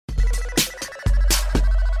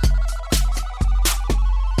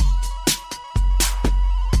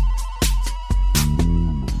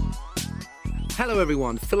Hello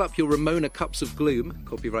everyone, fill up your Ramona cups of gloom,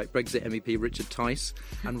 copyright Brexit MEP Richard Tice,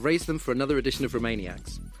 and raise them for another edition of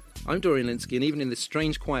Romaniacs. I'm Dorian Lynskey, and even in this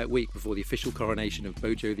strange quiet week before the official coronation of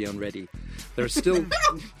Bojo the Unready, there are still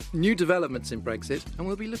new developments in Brexit, and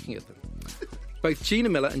we'll be looking at them. Both Gina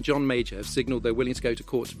Miller and John Major have signalled they're willing to go to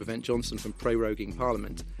court to prevent Johnson from proroguing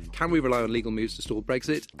Parliament. Can we rely on legal moves to stall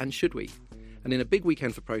Brexit, and should we? And in a big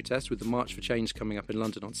weekend for protest, with the March for Change coming up in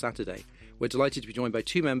London on Saturday, we're delighted to be joined by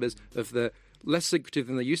two members of the less secretive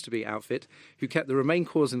than they used to be outfit, who kept the Remain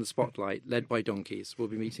cause in the spotlight, led by donkeys. We'll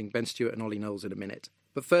be meeting Ben Stewart and Ollie Knowles in a minute.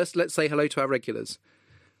 But first, let's say hello to our regulars.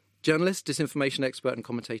 Journalist, disinformation expert and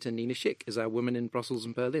commentator Nina Schick is our woman in Brussels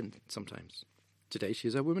and Berlin, sometimes. Today, she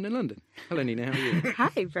is our woman in London. Hello, Nina, how are you?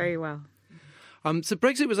 Hi, very well. So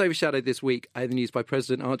Brexit was overshadowed this week in the news by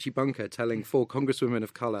President Archie Bunker telling 4 congresswomen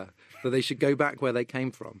of colour that they should go back where they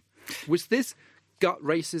came from. Was this gut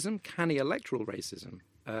racism, canny electoral racism?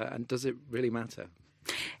 And does it really matter?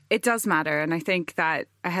 It does matter. And I think that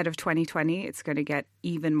ahead of 2020, it's going to get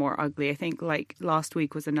even more ugly. I think like last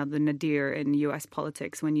week was another nadir in US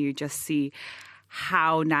politics when you just see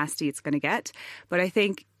how nasty it's going to get. But I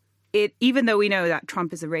think even though we know that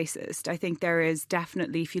Trump is a racist, I think there is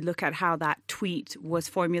definitely, if you look at how that tweet was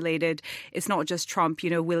formulated, it's not just Trump,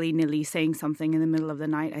 willy-nilly saying something in the middle of the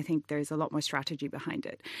night. I think there's a lot more strategy behind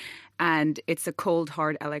it. And it's a cold,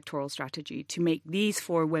 hard electoral strategy to make these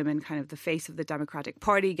 4 women kind of the face of the Democratic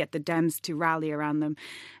Party, get the Dems to rally around them,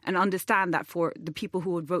 and understand that for the people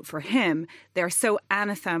who would vote for him, they're so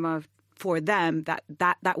anathema for them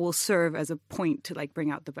that will serve as a point to bring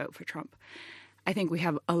out the vote for Trump. I think we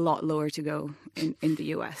have a lot lower to go in the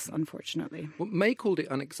US, unfortunately. Well, May called it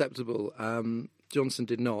unacceptable. Johnson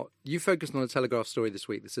did not. You focused on a Telegraph story this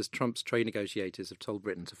week that says Trump's trade negotiators have told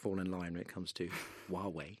Britain to fall in line when it comes to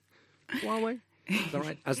Huawei. Huawei? Is that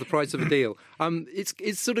right? As the price of a deal.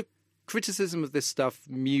 It's sort of criticism of this stuff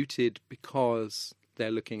muted because they're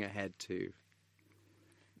looking ahead to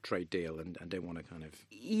trade deal and don't want to kind of...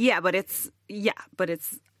 Yeah, but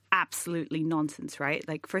it's absolutely nonsense, right?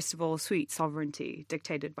 First of all, sweet sovereignty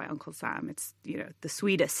dictated by Uncle Sam. It's, the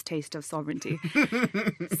sweetest taste of sovereignty.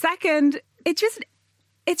 Second, it's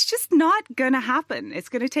just not going to happen. It's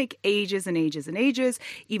going to take ages and ages and ages.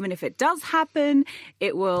 Even if it does happen,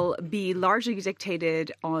 it will be largely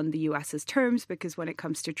dictated on the US's terms, because when it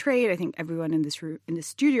comes to trade, I think everyone in this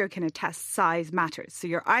studio can attest size matters. So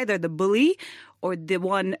you're either the bully or the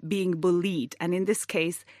one being bullied. And in this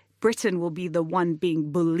case, Britain will be the one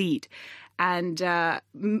being bullied. And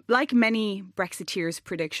like many Brexiteers'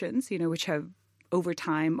 predictions, which have over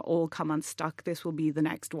time all come unstuck, this will be the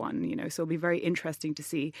next one. So it'll be very interesting to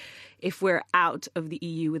see if we're out of the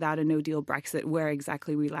EU without a no-deal Brexit, where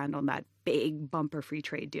exactly we land on that big bumper free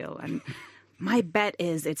trade deal. And my bet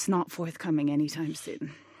is it's not forthcoming anytime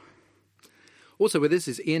soon. Also with this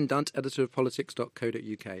is Ian Dunt, editor of politics.co.uk.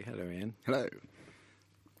 Hello, Ian. Hello.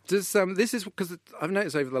 This is because I've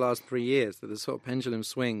noticed over the last 3 years that the sort of pendulum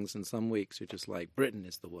swings, and some weeks you're just like, Britain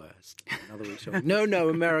is the worst. Another week you're like, no,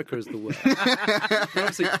 America is the worst.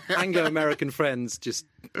 Obviously, Anglo-American friends just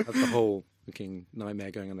have the whole fucking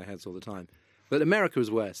nightmare going on their heads all the time. But America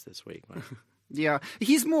was worse this week, right? Yeah,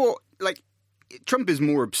 he's more, Trump is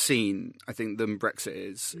more obscene, I think, than Brexit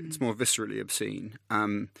is. It's more viscerally obscene.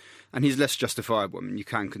 And he's less justifiable. I mean, you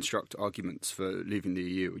can construct arguments for leaving the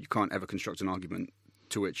EU. You can't ever construct an argument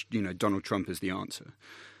to which, Donald Trump is the answer.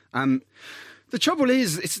 The trouble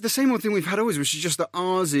is, it's the same old thing we've had always, which is just that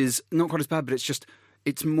ours is not quite as bad, but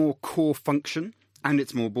it's more core function and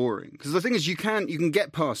it's more boring. Because the thing is, you can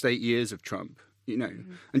get past 8 years of Trump,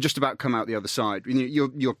 and just about come out the other side.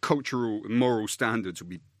 Your cultural and moral standards will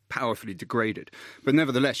be powerfully degraded, but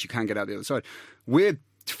nevertheless, you can get out the other side. We're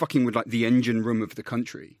fucking with the engine room of the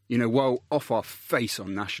country, while off our face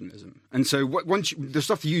on nationalism. And so the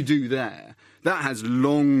stuff you do there, that has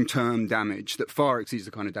long-term damage that far exceeds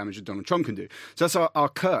the kind of damage that Donald Trump can do. So that's our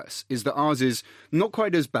curse, is that ours is not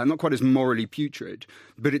quite as bad, not quite as morally putrid,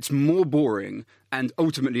 but it's more boring, and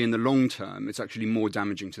ultimately in the long term, it's actually more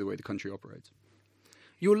damaging to the way the country operates.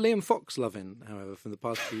 Your Liam Fox loving, however, from the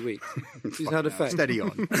past few weeks, she's had effect. Steady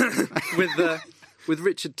on. with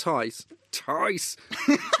Richard Tice,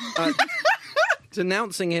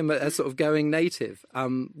 denouncing him as sort of going native.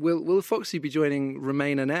 Will Foxy be joining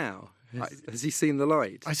Remainer now? Has he seen the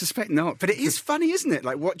light? I suspect not. But it is funny, isn't it?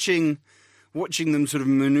 Watching them sort of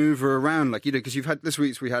manoeuvre around, because you've had this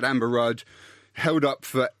week we had Amber Rudd held up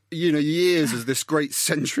for years as this great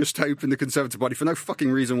centrist hope in the Conservative Party for no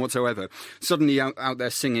fucking reason whatsoever, suddenly out there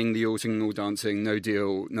singing the all singing, all dancing, no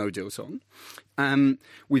deal song.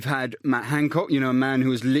 We've had Matt Hancock, a man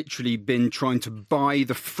who has literally been trying to buy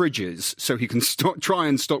the fridges so he can try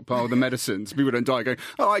and stockpile the medicines. People don't die going,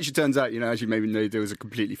 oh, actually turns out, actually maybe no deal was a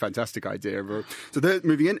completely fantastic idea. So they're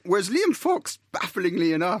moving in. Whereas Liam Fox,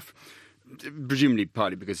 bafflingly enough, presumably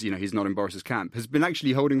partly because, he's not in Boris's camp, has been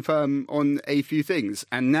actually holding firm on a few things.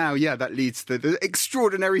 And now, that leads to the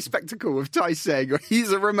extraordinary spectacle of Tice saying,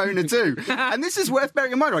 he's a Ramona too. And this is worth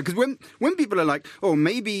bearing in mind, right? Because when people are like, oh,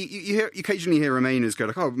 maybe, you occasionally hear Remainers go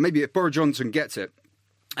like, oh, maybe if Boris Johnson gets it,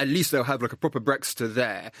 at least they'll have like a proper Brexiter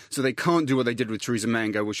there, so they can't do what they did with Theresa May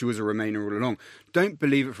and go, well, she was a Remainer all along. Don't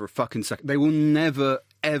believe it for a fucking second. They will never,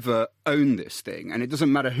 ever own this thing. And it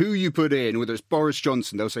doesn't matter who you put in, whether it's Boris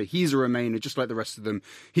Johnson, they'll say he's a Remainer, just like the rest of them.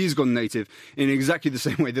 He's gone native in exactly the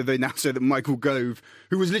same way that they now say that Michael Gove,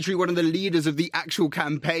 who was literally one of the leaders of the actual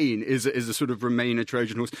campaign, is a sort of Remainer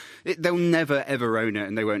Trojan horse. They'll never, ever own it,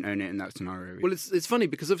 and they won't own it in that scenario. Well, it's funny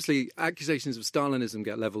because obviously accusations of Stalinism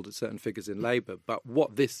get levelled at certain figures in Labour, but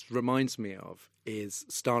what this reminds me of is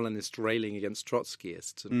Stalinist railing against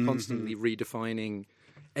Trotskyists and constantly redefining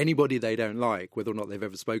anybody they don't like, whether or not they've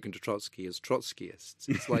ever spoken to Trotsky, as Trotskyists.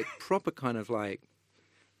 It's like proper kind of like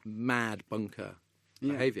mad bunker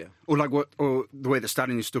behaviour. Or the way that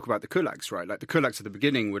Stalin used to talk about the kulaks, right? Like the kulaks at the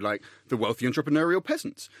beginning were like the wealthy entrepreneurial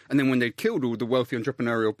peasants. And then when they killed all the wealthy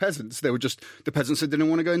entrepreneurial peasants, they were just the peasants that didn't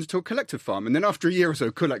want to go into a collective farm. And then after a year or so,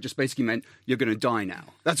 kulak just basically meant you're going to die now.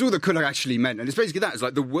 That's all the kulak actually meant. And it's basically that. It's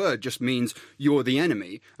like the word just means you're the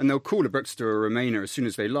enemy. And they'll call a Brexiter or a Remainer as soon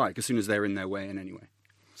as they like, as soon as they're in their way in any way.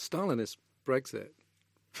 Stalinist Brexit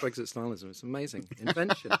Stalinism. It's amazing.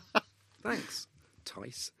 Invention. Thanks,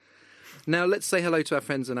 Tice. Now, let's say hello to our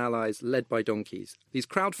friends and allies led by donkeys. These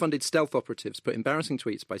crowd-funded stealth operatives put embarrassing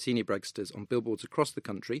tweets by senior Brexiters on billboards across the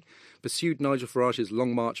country, pursued Nigel Farage's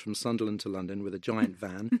long march from Sunderland to London with a giant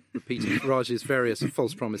van, repeating Farage's various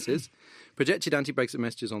false promises, projected anti-Brexit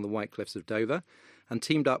messages on the white cliffs of Dover, and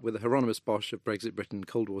teamed up with the Hieronymus Bosch of Brexit Britain,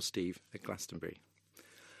 Cold War Steve, at Glastonbury.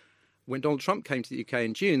 When Donald Trump came to the UK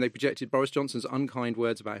in June, they projected Boris Johnson's unkind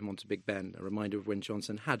words about him onto Big Ben, a reminder of when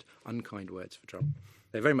Johnson had unkind words for Trump.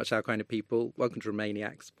 They're very much our kind of people. Welcome to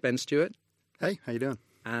Romaniacs. Ben Stewart. Hey, how you doing?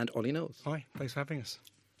 And Ollie Knowles. Hi, thanks for having us.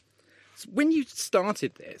 So when you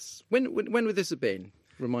started this, when would this have been?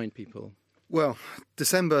 Remind people. Well,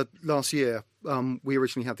 December last year, we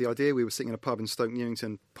originally had the idea. We were sitting in a pub in Stoke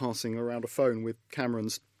Newington, passing around a phone with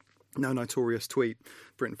Cameron's now notorious tweet,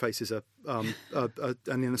 Britain faces an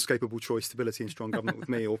inescapable choice, stability and strong government with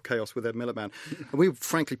me or chaos with Ed Miliband. And we were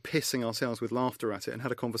frankly pissing ourselves with laughter at it and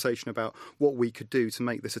had a conversation about what we could do to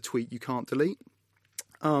make this a tweet you can't delete.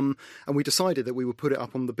 And we decided that we would put it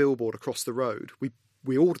up on the billboard across the road.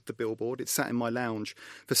 We ordered the billboard. It sat in my lounge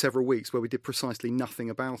for several weeks where we did precisely nothing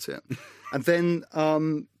about it. And then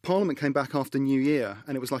Parliament came back after New Year,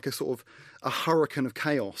 and it was like a sort of a hurricane of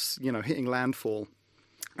chaos, hitting landfall.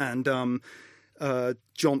 And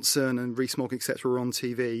Johnson and Rees-Mogg, etc., were on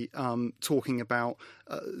TV talking about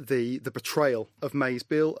the betrayal of May's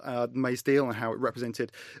deal and how it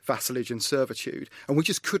represented vassalage and servitude. And we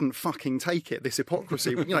just couldn't fucking take it, this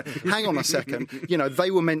hypocrisy. Hang on a second.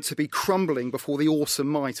 They were meant to be crumbling before the awesome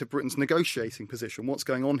might of Britain's negotiating position. What's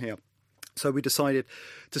going on here? So we decided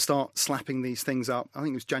to start slapping these things up. I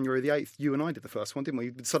think it was January the 8th. You and I did the first one, didn't we?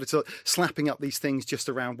 We decided to slapping up these things just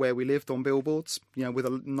around where we lived on billboards, with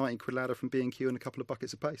a 90 quid ladder from B&Q and a couple of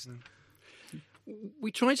buckets of paste. We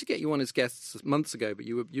tried to get you on as guests months ago, but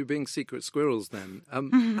you were being secret squirrels then.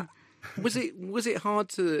 Was it hard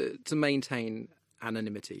to maintain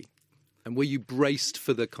anonymity? And were you braced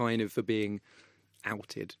for being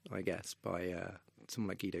outed, I guess, by someone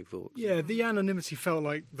like Guido Fawkes? Yeah, the anonymity felt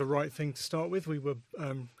like the right thing to start with. We were,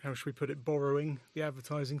 how should we put it, borrowing the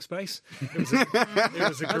advertising space. It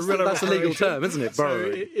was a guerrilla That's a legal term, isn't it?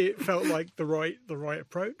 Borrowing. So it felt like the right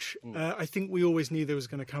approach. I think we always knew there was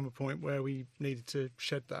going to come a point where we needed to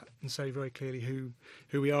shed that and say very clearly who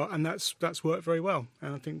we are, and that's worked very well.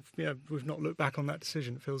 And I think we've not looked back on that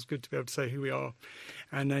decision. It feels good to be able to say who we are,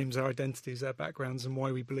 our names, our identities, our backgrounds, and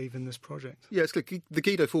why we believe in this project. Yeah, it's like the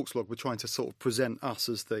Guido Fawkes log. We're trying to sort of present us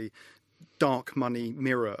as the dark money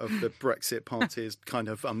mirror of the Brexit Party's kind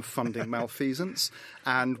of funding malfeasance.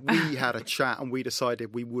 And we had a chat and we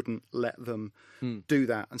decided we wouldn't let them do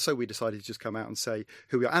that. And so we decided to just come out and say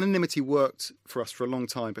who we are. Anonymity worked for us for a long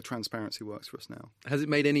time, but transparency works for us now. Has it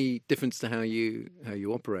made any difference to how you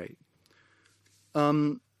operate?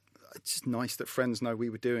 it's just nice that friends know we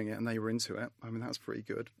were doing it and they were into it. I mean, that's pretty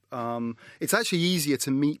good. It's actually easier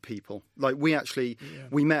to meet people. Like we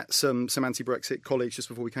met some anti-Brexit colleagues just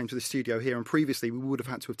before we came to the studio here, and previously we would have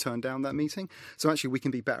had to have turned down that meeting. So actually we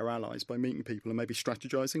can be better allies by meeting people and maybe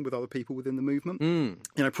strategizing with other people within the movement.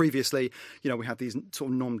 Previously, we had these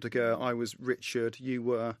sort of nom de guerre. I was Richard, you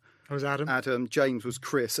were... I was Adam, James was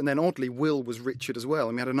Chris, and then oddly Will was Richard as well.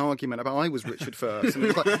 And we had an argument about I was Richard first. And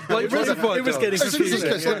it was it was getting confusing.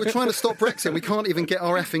 Like we're trying to stop Brexit. We can't even get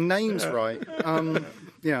our effing names right.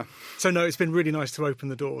 Yeah. So no, it's been really nice to open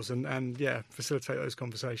the doors and facilitate those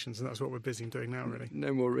conversations, and that's what we're busy doing now, really.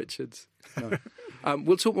 No more Richards. No.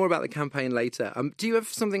 We'll talk more about the campaign later. Do you have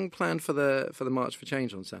something planned for the March for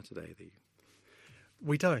Change on Saturday?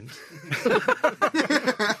 We don't.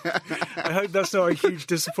 I hope that's not a huge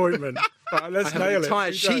disappointment. But let's nail it. I have an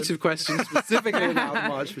entire sheet of questions specifically about the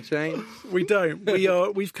March for Change. We don't.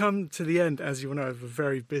 We've come to the end, as you know, of a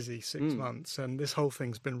very busy 6 months, and this whole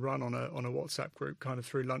thing's been run on a WhatsApp group, kind of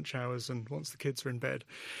through lunch hours and once the kids are in bed.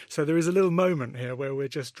 So there is a little moment here where we're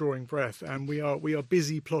just drawing breath, and we are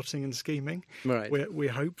busy plotting and scheming. Right. We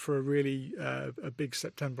hope for a really a big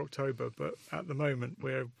September, October, but at the moment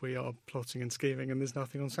we are plotting and scheming, and there's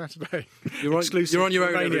nothing on Saturday. You're on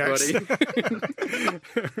your own, everybody.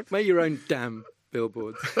 Make your own damn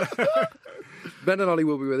billboards. Ben and Ollie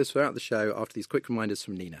will be with us throughout the show after these quick reminders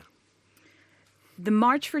from Nina. The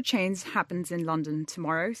March for Change happens in London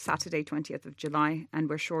tomorrow, Saturday 20th of July, and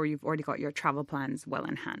we're sure you've already got your travel plans well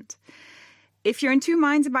in hand. If you're in two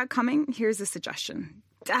minds about coming, here's a suggestion.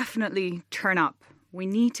 Definitely turn up. We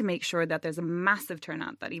need to make sure that there's a massive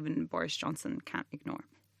turnout that even Boris Johnson can't ignore.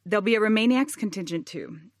 There'll be a Remainiacs contingent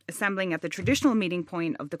too, assembling at the traditional meeting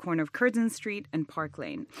point of the corner of Curzon Street and Park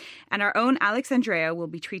Lane. And our own Alex Andrea will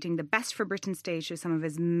be treating the Best for Britain stage to some of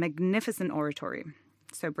his magnificent oratory.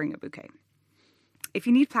 So bring a bouquet. If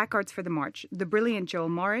you need placards for the march, the brilliant Joel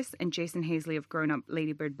Morris and Jason Hazley of Grown Up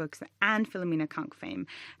Ladybird Books and Philomena Kunk fame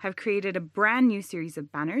have created a brand new series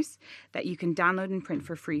of banners that you can download and print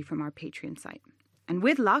for free from our Patreon site. And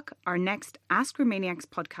with luck, our next Ask Remainiacs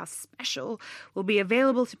podcast special will be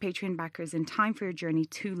available to Patreon backers in time for your journey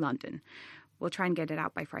to London. We'll try and get it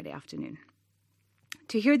out by Friday afternoon.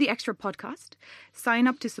 To hear the extra podcast, sign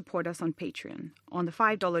up to support us on Patreon. On the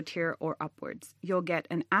 $5 tier or upwards, you'll get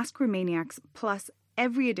an Ask Remainiacs plus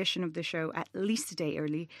every edition of the show at least a day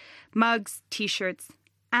early, mugs, t-shirts,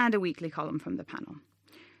 and a weekly column from the panel.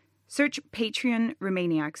 Search Patreon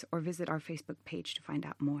Remainiacs or visit our Facebook page to find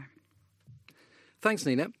out more. Thanks,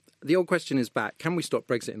 Nina. The old question is back. Can we stop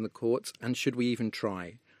Brexit in the courts, and should we even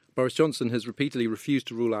try? Boris Johnson has repeatedly refused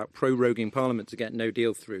to rule out proroguing Parliament to get no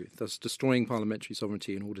deal through, thus destroying parliamentary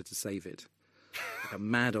sovereignty in order to save it. Like a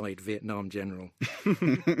mad-eyed Vietnam general.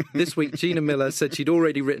 This week, Gina Miller said she'd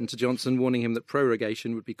already written to Johnson warning him that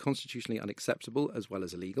prorogation would be constitutionally unacceptable as well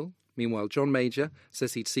as illegal. Meanwhile, John Major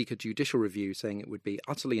says he'd seek a judicial review, saying it would be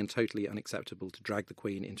utterly and totally unacceptable to drag the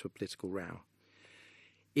Queen into a political row.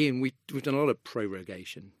 Ian, we've done a lot of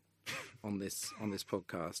prorogation on this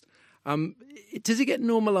podcast. Does it get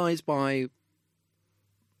normalised by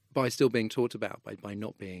still being talked about, by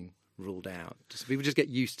not being ruled out? People just get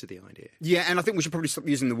used to the idea. Yeah, and I think we should probably stop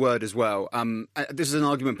using the word as well. This is an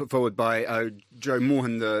argument put forward by Joe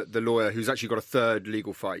Morhan, the lawyer, who's actually got a third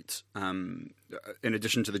legal fight, in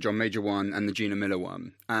addition to the John Major one and the Gina Miller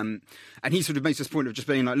one. And he sort of makes this point of just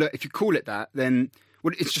being like, look, if you call it that, then...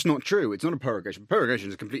 Well, it's just not true. It's not a prorogation. Prorogation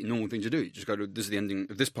is a completely normal thing to do. You just go to, this is the ending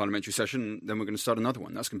of this parliamentary session, then we're going to start another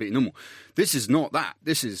one. That's completely normal. This is not that.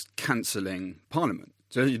 This is cancelling Parliament.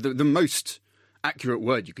 So the most accurate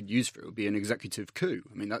word you could use for it would be an executive coup.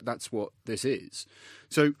 I mean, that's what this is.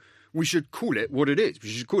 So we should call it what it is. We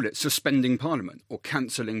should call it suspending Parliament or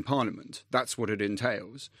cancelling Parliament. That's what it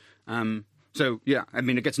entails. So, yeah, I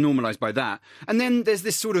mean, it gets normalised by that. And then there's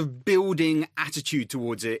this sort of building attitude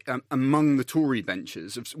towards it among the Tory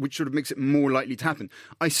benches, which sort of makes it more likely to happen.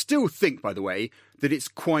 I still think, by the way, that it's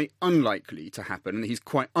quite unlikely to happen and that he's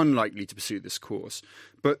quite unlikely to pursue this course.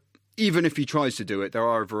 But even if he tries to do it, there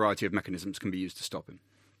are a variety of mechanisms can be used to stop him.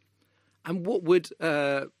 And what would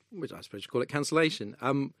I suppose you call it cancellation?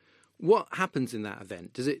 What happens in that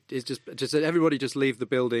event? Does everybody just leave the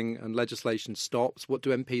building and legislation stops? What do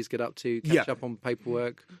MPs get up to? Catch up on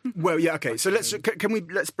paperwork? Well, yeah, okay. So let's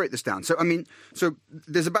break this down. So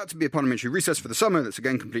there's about to be a parliamentary recess for the summer. That's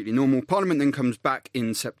again completely normal. Parliament then comes back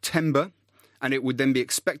in September, and it would then be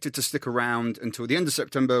expected to stick around until the end of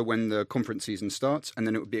September when the conference season starts, and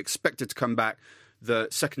then it would be expected to come back the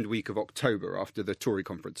second week of October after the Tory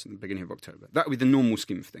conference in the beginning of October. That would be the normal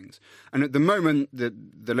scheme of things. And at the moment,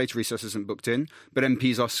 the later recess isn't booked in, but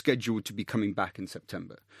MPs are scheduled to be coming back in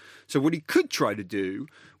September. So what he could try to do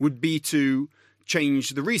would be to change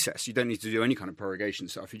the recess. You don't need to do any kind of prorogation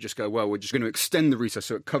stuff. You just go, well, we're just going to extend the recess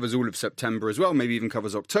so it covers all of September as well, maybe even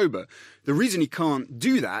covers October. The reason he can't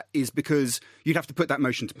do that is because you'd have to put that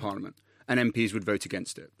motion to Parliament, and MPs would vote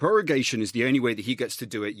against it. Prorogation is the only way that he gets to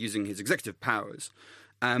do it using his executive powers.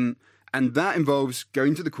 And that involves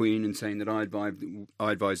going to the Queen and saying that I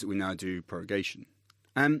advise that we now do prorogation.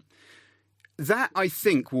 That, I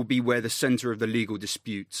think, will be where the centre of the legal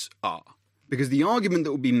disputes are. Because the argument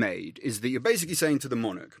that will be made is that you're basically saying to the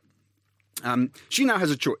monarch, she now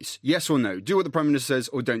has a choice, yes or no, do what the Prime Minister says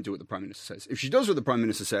or don't do what the Prime Minister says. If she does what the Prime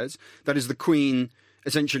Minister says, that is the Queen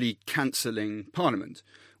essentially cancelling Parliament,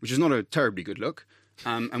 which is not a terribly good look,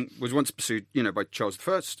 and was once pursued, by Charles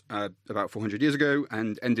I about 400 years ago,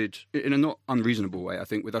 and ended in a not unreasonable way, I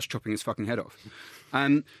think, with us chopping his fucking head off.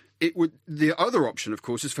 The other option, of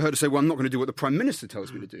course, is for her to say, well, I'm not going to do what the Prime Minister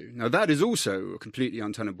tells me to do. Now, that is also a completely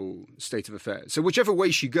untenable state of affairs. So whichever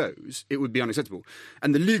way she goes, it would be unacceptable.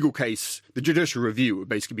 And the legal case, the judicial review would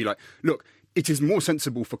basically be like, look, it is more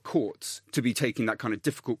sensible for courts to be taking that kind of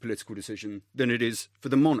difficult political decision than it is for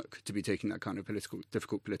the monarch to be taking that kind of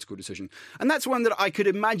difficult political decision. And that's one that I could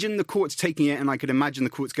imagine the courts taking it, and I could imagine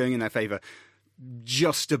the courts going in their favour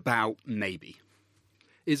just about maybe.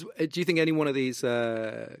 Do you think any one of these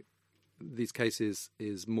cases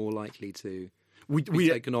is more likely to be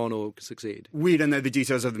taken on or succeed? We don't know the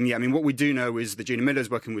details of them yet. I mean, what we do know is that Gina Miller's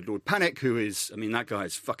working with Lord Panic, who is, that guy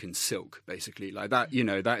is fucking silk, basically. Like that,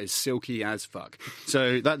 that is silky as fuck.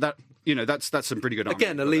 So that's some pretty good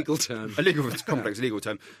argument. Again, a legal term. Complex legal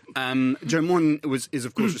term. Joe Mon is,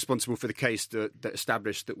 of course, responsible for the case that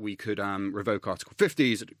established that we could revoke Article 50.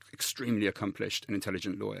 He's an extremely accomplished and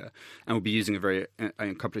intelligent lawyer, and will be using a very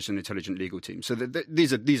accomplished and intelligent legal team. So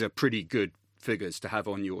these are pretty good figures to have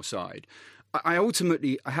on your side. I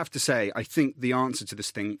have to say, I think the answer to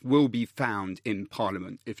this thing will be found in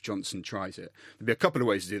Parliament if Johnson tries it. There'll be a couple of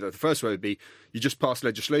ways to do that. The first way would be you just pass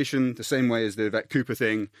legislation the same way as the Yvette Cooper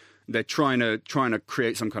thing. They're trying to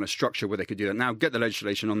create some kind of structure where they could do that. Now get the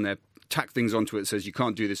legislation on there, tack things onto it that says you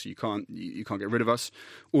can't do this, you can't get rid of us.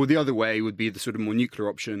 Or the other way would be the sort of more nuclear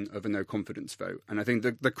option of a no confidence vote. And I think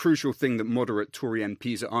the crucial thing that moderate Tory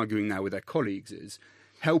MPs are arguing now with their colleagues is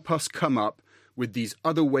help us come up with these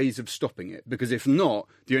other ways of stopping it, because if not,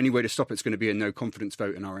 the only way to stop it's going to be a no confidence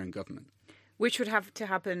vote in our own government, which would have to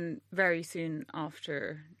happen very soon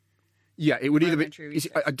after. Yeah, it would either be.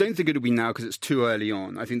 I don't think it'll be now because it's too early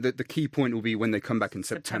on. I think that the key point will be when they come back in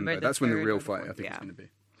September. That's when the real fight, I think, is going to be.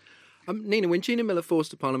 Nina, when Gina Miller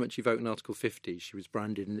forced a parliamentary vote in Article 50, she was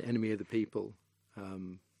branded an enemy of the people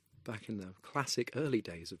back in the classic early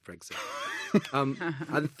days of Brexit.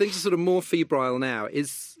 And things are sort of more febrile now.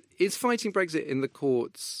 Is fighting Brexit in the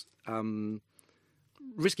courts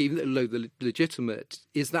risky, even though legitimate?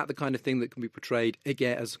 Is that the kind of thing that can be portrayed,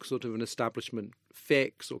 again, as sort of an establishment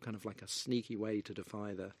fix or kind of like a sneaky way to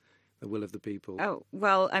defy the will of the people? Oh,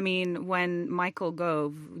 well, when Michael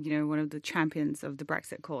Gove, one of the champions of the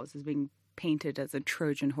Brexit cause, is being painted as a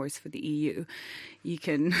Trojan horse for the EU, you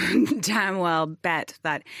can damn well bet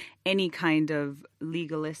that any kind of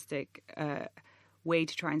legalistic way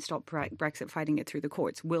to try and stop Brexit, fighting it through the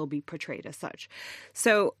courts, will be portrayed as such.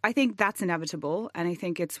 So I think that's inevitable, and I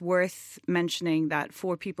think it's worth mentioning that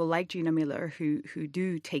for people like Gina Miller who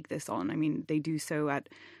do take this on, they do so at,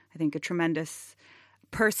 I think, a tremendous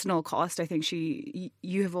personal cost. I think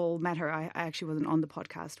you have all met her. I actually wasn't on the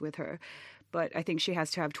podcast with her, but I think she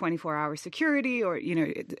has to have 24-hour security, or,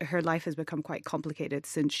 her life has become quite complicated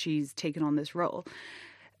since she's taken on this role.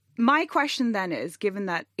 My question then is, given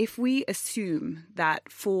that if we assume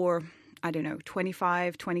that for,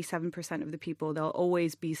 25, 27% of the people, there'll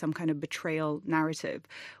always be some kind of betrayal narrative,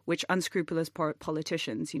 which unscrupulous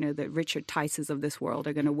politicians, the Richard Tices of this world,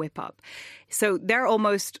 are going to whip up. So they're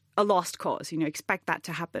almost a lost cause, expect that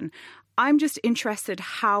to happen. I'm just interested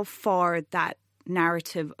how far that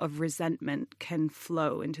narrative of resentment can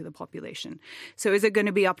flow into the population. So is it going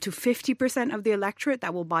to be up to 50% of the electorate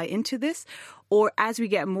that will buy into this? Or as we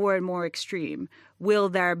get more and more extreme, will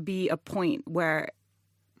there be a point where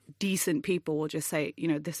decent people will just say,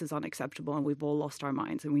 this is unacceptable and we've all lost our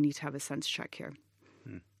minds and we need to have a sense check here?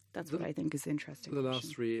 That's what I think is interesting. The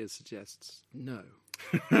last 3 years suggests no.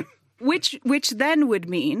 Which then would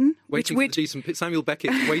mean Samuel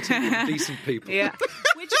Beckett waiting for decent people. Yeah.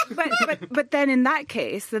 But then in that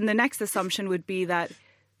case, then the next assumption would be that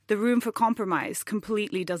the room for compromise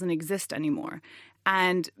completely doesn't exist anymore.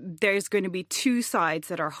 And there's going to be two sides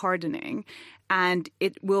that are hardening. And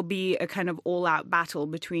it will be a kind of all-out battle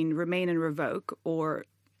between remain and revoke or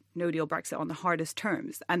no-deal Brexit on the hardest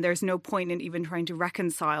terms. And there's no point in even trying to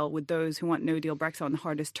reconcile with those who want no-deal Brexit on the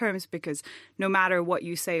hardest terms, because no matter what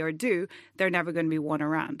you say or do, they're never going to be won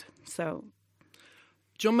around. So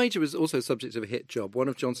John Major was also subject of a hit job. One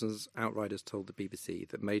of Johnson's outriders told the BBC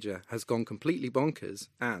that Major has gone completely bonkers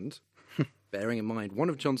and, bearing in mind, one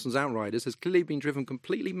of Johnson's outriders has clearly been driven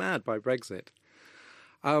completely mad by Brexit.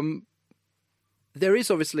 There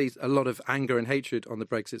is obviously a lot of anger and hatred on the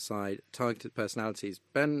Brexit side, targeted personalities.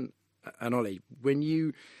 Ben and Ollie, when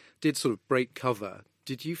you did sort of break cover,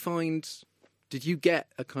 did you get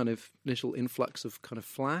a kind of initial influx of kind of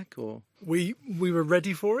flack, or? We were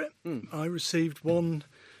ready for it. I received one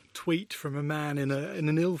tweet from a man in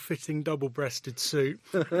an ill-fitting double-breasted suit,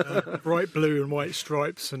 bright blue and white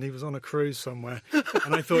stripes, and he was on a cruise somewhere.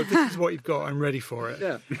 And I thought, this is what you've got, I'm ready for it.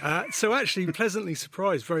 Yeah. So actually, pleasantly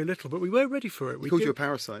surprised, very little, but we were ready for it. He called you a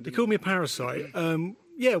parasite. He called me a parasite.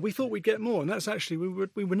 Yeah, we thought we'd get more, and that's actually, we were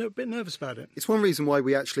a bit nervous about it. It's one reason why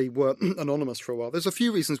we actually were anonymous for a while. There's a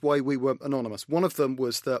few reasons why we were anonymous. One of them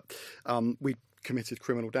was that we committed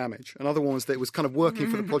criminal damage. Another one was that it was kind of working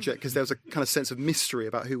for the project because there was a kind of sense of mystery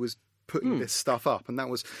about who was putting this stuff up, and that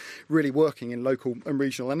was really working in local and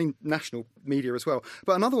regional and in national media as well.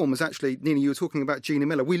 But another one was actually, Nina, you were talking about Gina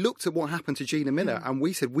Miller. We looked at what happened to Gina Miller and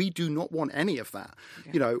we said we do not want any of that.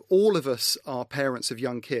 Yeah. You know, all of us are parents of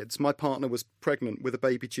young kids. My partner was pregnant with a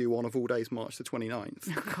baby due on, of all days, March the 29th.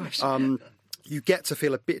 Oh, gosh. You get to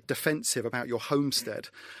feel a bit defensive about your homestead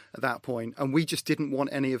at that point, and we just didn't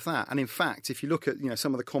want any of that. And in fact, if you look at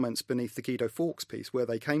some of the comments beneath the Guido Fawkes piece where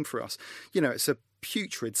they came for us, it's a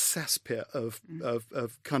putrid cesspit of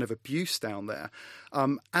kind of abuse down there.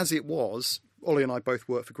 As it was, Ollie and I both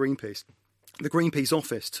work for Greenpeace. The Greenpeace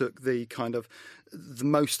office took the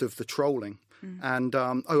most of the trolling. And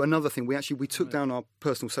another thing, we took down our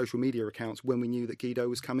personal social media accounts when we knew that Guido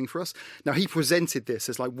was coming for us. Now, he presented this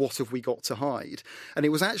as like, what have we got to hide? And it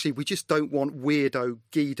was actually, we just don't want weirdo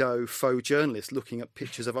Guido faux journalists looking at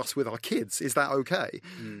pictures of us with our kids. Is that okay?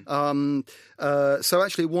 So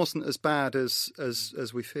actually, it wasn't as bad as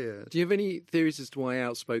we feared. Do you have any theories as to why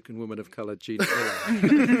outspoken woman of colour Gina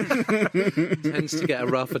Miller tends to get a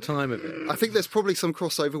rougher time of it? I think there's probably some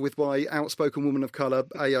crossover with why outspoken woman of colour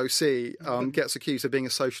AOC gets accused of being a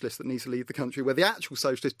socialist that needs to leave the country, where the actual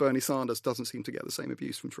socialist Bernie Sanders doesn't seem to get the same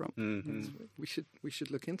abuse from Trump. Mm-hmm. We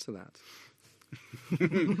should look into that.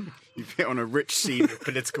 You've hit on a rich seam of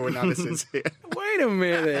political analysis here. Wait a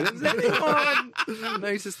minute, has anyone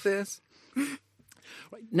noticed this?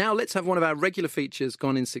 Right, now let's have one of our regular features,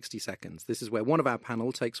 Gone in 60 Seconds. This is where one of our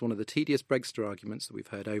panel takes one of the tedious Brexit arguments that we've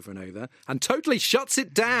heard over and over and totally shuts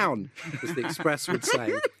it down, as the Express would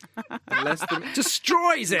say.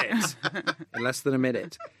 Destroys it in less than a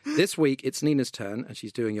minute. This week, it's Nina's turn, and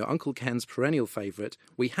she's doing your Uncle Ken's perennial favourite.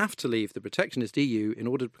 We have to leave the protectionist EU in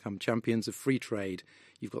order to become champions of free trade.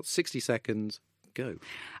 You've got 60 seconds. Go.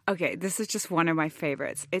 Okay, this is just one of my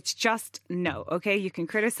favorites. It's just no, okay? You can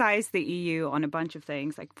criticize the EU on a bunch of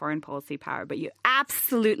things like foreign policy power, but you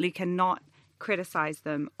absolutely cannot criticize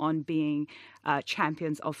them on being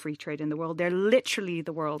champions of free trade in the world. They're literally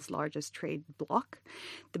the world's largest trade bloc,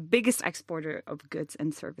 the biggest exporter of goods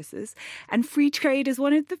and services. And free trade is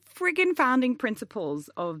one of the friggin' founding principles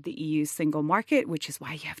of the EU's single market, which is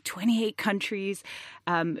why you have 28 countries,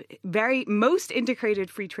 most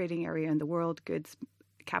integrated free trading area in the world, goods,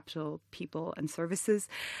 capital, people, and services.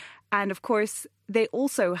 And of course, they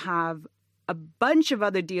also have a bunch of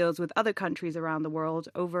other deals with other countries around the world,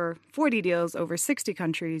 over 40 deals, over 60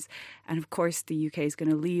 countries. And of course, the UK is going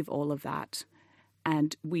to leave all of that.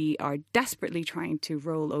 And we are desperately trying to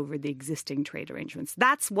roll over the existing trade arrangements.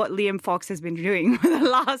 That's what Liam Fox has been doing for the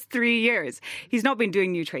last 3 years. He's not been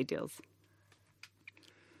doing new trade deals.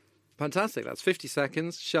 Fantastic. That's 50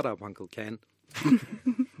 seconds. Shut up, Uncle Ken.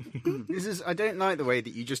 I don't like the way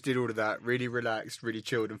that you just did all of that, really relaxed, really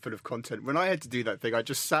chilled and full of content. When I had to do that thing, I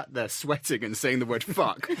just sat there sweating and saying the word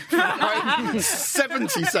fuck for like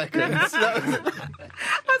 70 seconds. I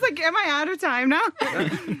was like, am I out of time now?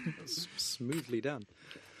 Smoothly done.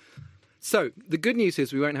 So, the good news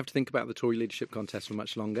is we won't have to think about the Tory leadership contest for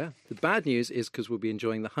much longer. The bad news is because we'll be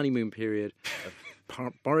enjoying the honeymoon period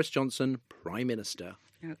of Boris Johnson, Prime Minister.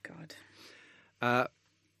 Oh, God.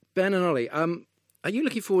 Ben and Ollie, are you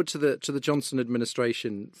looking forward to the Johnson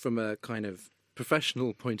administration from a kind of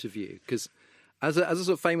professional point of view? Because as a sort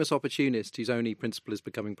of famous opportunist whose only principle is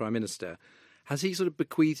becoming Prime Minister, has he sort of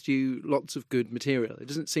bequeathed you lots of good material? It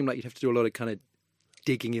doesn't seem like you'd have to do a lot of kind of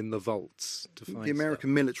digging in the vaults to find The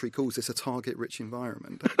American military calls this a target-rich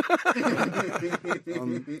environment.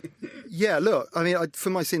 Yeah, look, I mean, for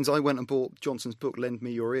my sins, I went and bought Johnson's book, Lend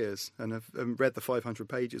Me Your Ears, and have read the 500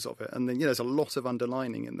 pages of it. And then, there's a lot of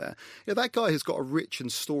underlining in there. That guy has got a rich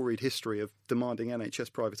and storied history of demanding NHS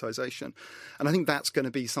privatisation. And I think that's going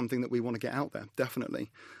to be something that we want to get out there, definitely.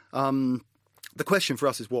 The question for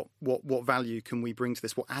us is what value can we bring to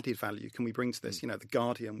this? What added value can we bring to this? The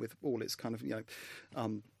Guardian, with all its kind of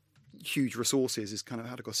huge resources, is kind of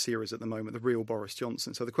had a series at the moment, the real Boris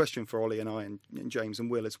Johnson. So the question for Ollie and I and James and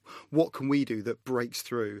Will is, what can we do that breaks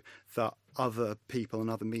through that other people and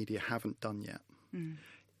other media haven't done yet?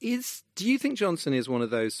 Do you think Johnson is one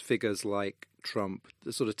of those figures like Trump,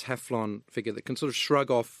 the sort of Teflon figure that can sort of shrug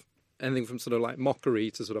off anything from sort of like mockery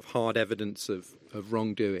to sort of hard evidence of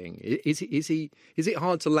wrongdoing? Is it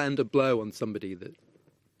hard to land a blow on somebody that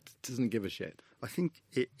doesn't give a shit? I think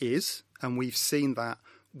it is, and we've seen that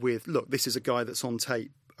with, look, this is a guy that's on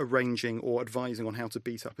tape arranging or advising on how to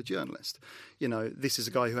beat up a journalist. This is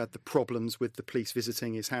a guy who had the problems with the police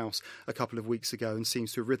visiting his house a couple of weeks ago and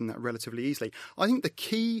seems to have ridden that relatively easily. I think the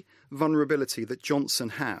key vulnerability that Johnson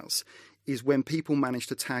has is when people manage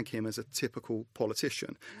to tag him as a typical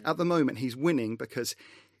politician. At the moment, he's winning because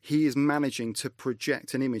he is managing to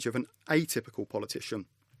project an image of an atypical politician.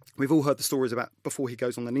 We've all heard the stories about before he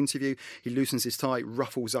goes on an interview, he loosens his tie,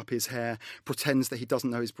 ruffles up his hair, pretends that he doesn't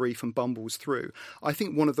know his brief and bumbles through. I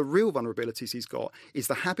think one of the real vulnerabilities he's got is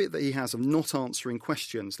the habit that he has of not answering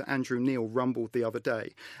questions that Andrew Neil rumbled the other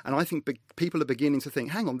day. And I think people are beginning to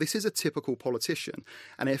think, hang on, this is a typical politician.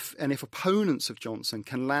 And if opponents of Johnson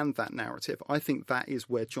can land that narrative, I think that is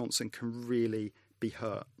where Johnson can really be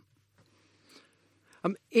hurt.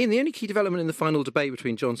 Ian, the only key development in the final debate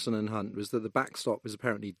between Johnson and Hunt was that the backstop was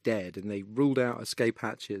apparently dead, and they ruled out escape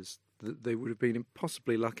hatches that they would have been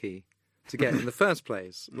impossibly lucky to get in the first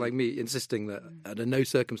place, like me insisting that under no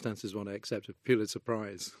circumstances want to accept a Pulitzer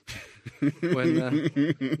Prize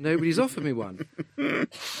when nobody's offered me one.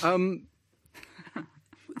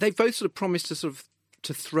 They both sort of promised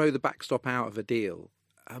to throw the backstop out of a deal.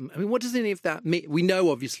 What does any of that mean? We know,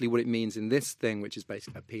 obviously, what it means in this thing, which is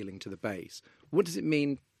basically appealing to the base. What does it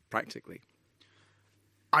mean practically?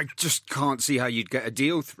 I just can't see how you'd get a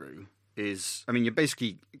deal through. You're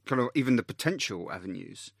basically kind of even the potential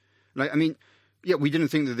avenues. We didn't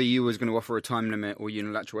think that the EU was going to offer a time limit or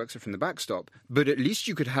unilateral exit from the backstop, but at least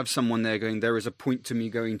you could have someone there going, there is a point to me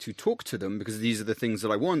going to talk to them because these are the things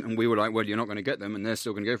that I want. And we were like, well, you're not going to get them, and they're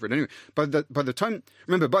still going to go for it anyway. By the time,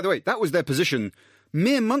 remember, by the way, that was their position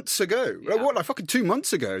mere months ago. Yeah. Like 2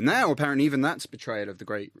 months ago. Now, apparently, even that's betrayal of the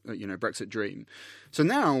great, Brexit dream. So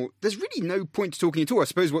now, there's really no point to talking at all. I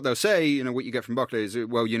suppose what they'll say, what you get from Barclays is,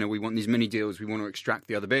 well, we want these mini deals, we want to extract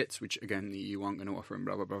the other bits, which, again, the EU aren't going to offer, and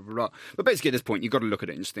blah, blah, blah, blah, blah. But basically, at this point, you've got to look at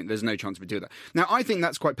it and just think there's no chance we do that. Now, I think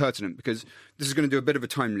that's quite pertinent, because this is going to do a bit of a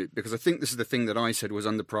time loop, because I think this is the thing that I said was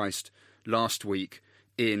underpriced last week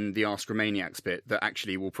in the Ask Romaniacs bit that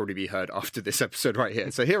actually will probably be heard after this episode right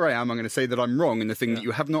here. So here I am. I'm going to say that I'm wrong in the thing that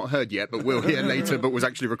you have not heard yet, but will hear later, but was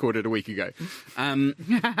actually recorded a week ago. And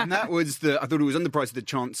that was I thought it was underpriced the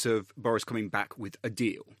chance of Boris coming back with a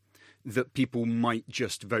deal that people might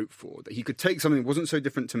just vote for, that he could take something that wasn't so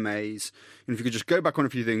different to May's, and if you could just go back on a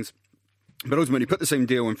few things, but ultimately put the same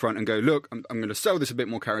deal in front and go, look, I'm going to sell this a bit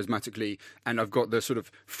more charismatically, and I've got the sort of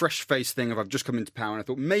fresh face thing of I've just come into power, and I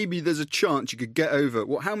thought maybe there's a chance you could get over,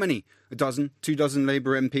 how many? 12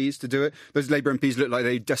 Labour MPs to do it? Those Labour MPs look like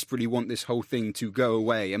they desperately want this whole thing to go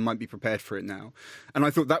away and might be prepared for it now. And I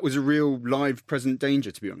thought that was a real live present danger,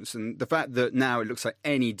 to be honest. And the fact that now it looks like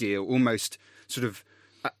any deal, almost sort of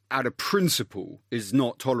out of principle, is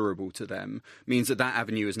not tolerable to them, means that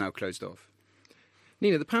avenue is now closed off.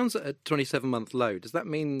 Nina, the pound's at a 27-month low. Does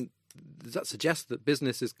that suggest that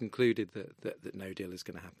business has concluded that no deal is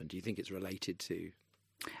going to happen? Do you think it's related to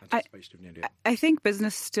anticipation of no deal? I think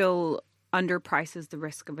business still underprices the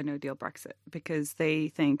risk of a no-deal Brexit because they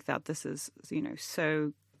think that this is,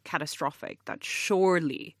 so catastrophic that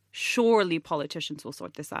surely politicians will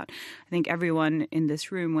sort this out. I think everyone in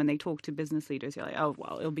this room, when they talk to business leaders, you're like, oh,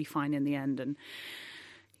 well, it'll be fine in the end. And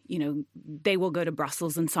they will go to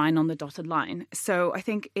Brussels and sign on the dotted line. So I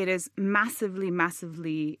think it is massively,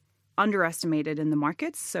 massively underestimated in the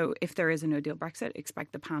markets. So if there is a no-deal Brexit,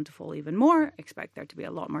 expect the pound to fall even more. Expect there to be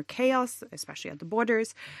a lot more chaos, especially at the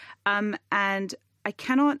borders. And I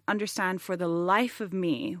cannot understand for the life of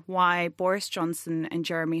me why Boris Johnson and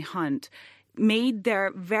Jeremy Hunt made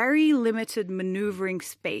their very limited manoeuvring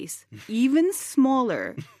space even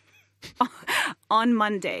smaller on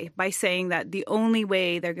Monday by saying that the only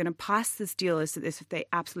way they're going to pass this deal is if they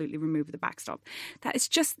absolutely remove the backstop. That is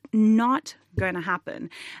just not going to happen.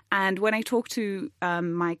 And when I talk to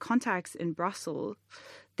my contacts in Brussels,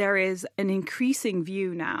 there is an increasing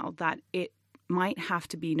view now that it might have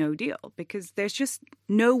to be no deal because there's just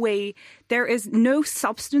no way, there is no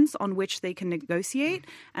substance on which they can negotiate.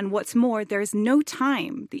 And what's more, there is no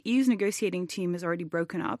time. The EU's negotiating team has already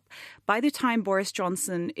broken up. By the time Boris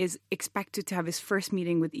Johnson is expected to have his first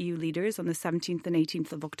meeting with EU leaders on the 17th and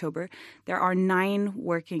 18th of October, there are 9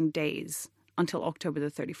 working days until October the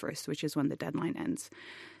 31st, which is when the deadline ends.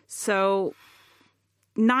 So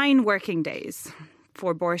 9 working days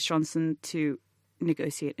for Boris Johnson to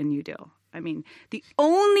negotiate a new deal. I mean, the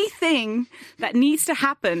only thing that needs to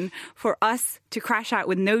happen for us to crash out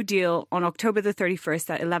with no deal on October the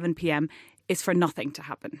 31st at 11 p.m. is for nothing to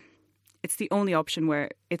happen. It's the only option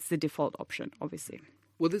where it's the default option, obviously.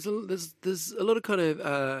 Well, there's a lot of kind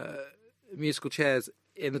of musical chairs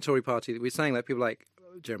in the Tory party that we're saying, like people like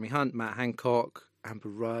Jeremy Hunt, Matt Hancock, Amber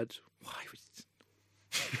Rudd. Why was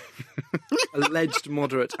alleged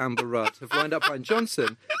moderate Amber Rudd have lined up behind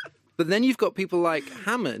Johnson? But then you've got people like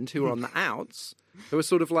Hammond, who are on the outs, who are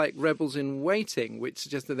sort of like rebels in waiting, which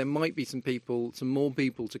suggests that there might be some more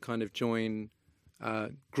people to kind of join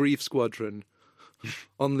Grief Squadron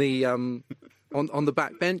on the on the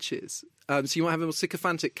back benches. So you might have a more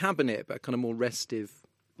sycophantic cabinet, but kind of more restive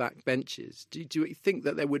back benches. Do you think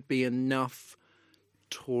that there would be enough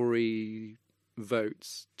Tory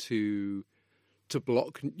votes to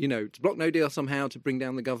block no deal somehow, to bring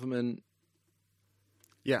down the government?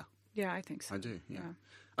 Yeah. Yeah, I think so. I do, yeah.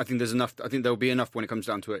 I think there's enough. I think there'll be enough when it comes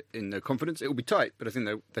down to it in the confidence. It will be tight, but I think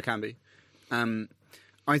there can be.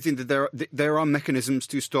 I think that there are mechanisms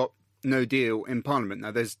to stop no deal in Parliament.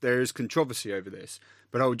 Now, there is controversy over this,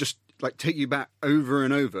 but I would just take you back over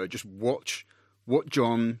and over. Just watch what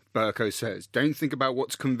John Bercow says. Don't think about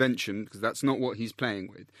what's convention, because that's not what he's playing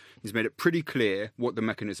with. He's made it pretty clear what the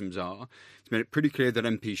mechanisms are. He's made it pretty clear that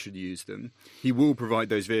MPs should use them. He will provide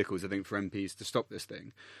those vehicles, I think, for MPs to stop this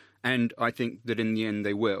thing. And I think that in the end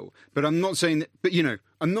they will. But I'm not saying that, but,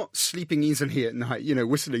 I'm not sleeping easily at night,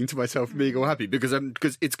 whistling to myself, being all happy, because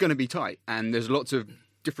it's going to be tight. And there's lots of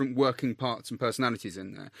different working parts and personalities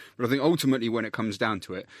in there. But I think ultimately when it comes down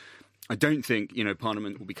to it, I don't think,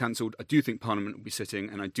 Parliament will be cancelled. I do think Parliament will be sitting,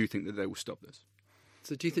 and I do think that they will stop this.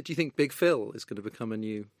 So do you think Big Phil is going to become a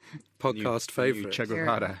new podcast favourite? Che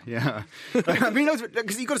Guevara, yeah. I mean,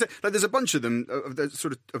 because you've got to say, there's a bunch of them of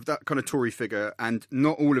that kind of Tory figure, and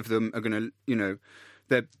not all of them are going to,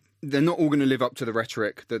 they're not all going to live up to the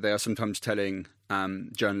rhetoric that they are sometimes telling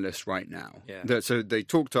journalists right now. Yeah. So they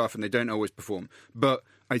talk tough and they don't always perform, but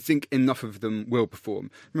I think enough of them will perform.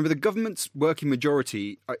 Remember, the government's working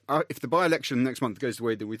majority, if the by-election next month goes the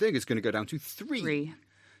way that we think, it's going to go down to 3.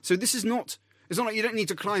 So this is not. It's not like you don't need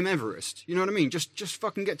to climb Everest. You know what I mean? Just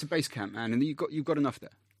fucking get to base camp, man, and you've got enough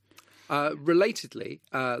there. Relatedly,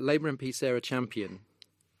 Labour MP Sarah Champion,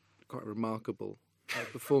 quite a remarkable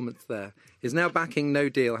performance there, is now backing no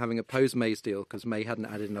deal, having opposed May's deal because May hadn't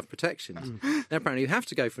added enough protections. Now apparently you have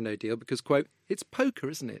to go for no deal because, quote, it's poker,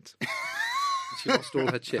 isn't it? She lost all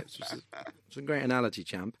her chips, which is a great analogy,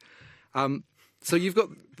 champ. So you've got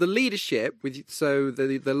the leadership,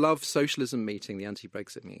 the Love Socialism meeting, the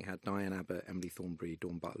anti-Brexit meeting, had Diane Abbott, Emily Thornberry,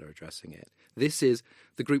 Dawn Butler addressing it. This is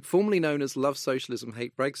the group formerly known as Love Socialism,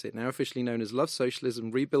 Hate Brexit, now officially known as Love Socialism,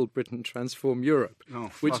 Rebuild Britain, Transform Europe. Oh,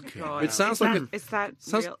 which fuck it sounds like is that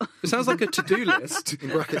real? It sounds like a to-do list, in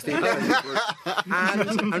brackets,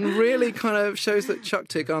 and really kind of shows that Chuck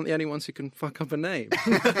Tick aren't the only ones who can fuck up a name.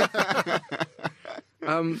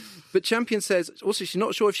 But Champion says also she's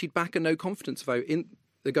not sure if she'd back a no confidence vote in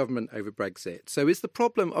the government over Brexit. So is the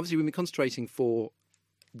problem, obviously we've been concentrating for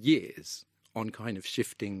years on kind of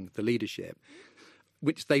shifting the leadership,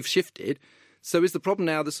 which they've shifted. So is the problem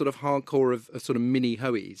now the sort of hardcore of sort of mini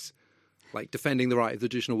hoeys, like defending the right of the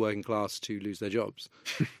traditional working class to lose their jobs?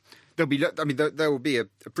 There will be a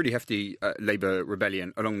pretty hefty Labour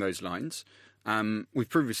rebellion along those lines. We've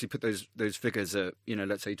previously put those figures at,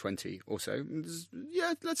 let's say 20 or so.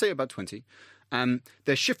 Yeah, let's say about 20.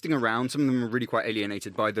 They're shifting around. Some of them are really quite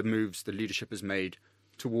alienated by the moves the leadership has made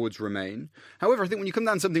towards Remain. However, I think when you come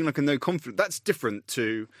down to something like a no confidence, that's different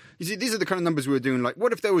to... You see, these are the kind of numbers we were doing, like,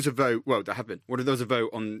 what if there was a vote... Well, there have been. What if there was a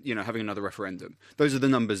vote on, having another referendum? Those are the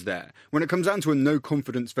numbers there. When it comes down to a no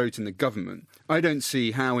confidence vote in the government, I don't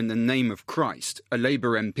see how, in the name of Christ, a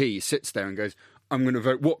Labour MP sits there and goes... I'm going to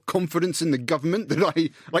vote what confidence in the government that I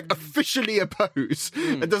officially oppose.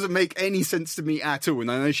 It doesn't make any sense to me at all.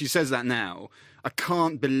 And I know she says that now. I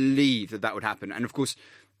can't believe that would happen. And of course,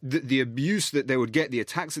 the abuse that they would get, the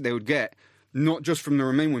attacks that they would get, not just from the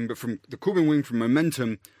Remain wing, but from the Corbyn wing, from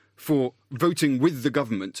Momentum, for voting with the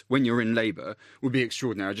government when you're in Labour, would be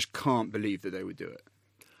extraordinary. I just can't believe that they would do it.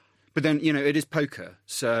 But then, it is poker,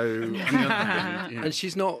 so... on the other hand, And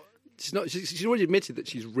she's already admitted that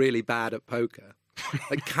she's really bad at poker.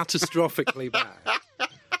 Like, catastrophically bad.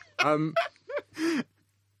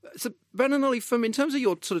 So, Ben and Ollie, in terms of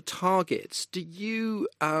your sort of targets, do you...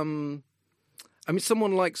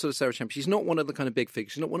 someone like sort of Sarah Champion, she's not one of the kind of big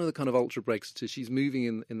figures. She's not one of the kind of ultra Brexiters. She's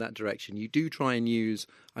moving in that direction. You do try and use,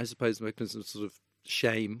 I suppose, mechanisms of sort of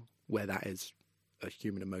shame, where that is a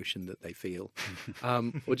human emotion that they feel,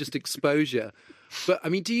 or just exposure. But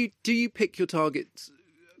do you pick your targets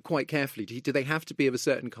quite carefully? Do they have to be of a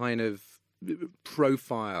certain kind of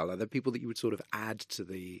profile? Are there people that you would sort of add to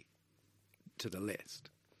the list?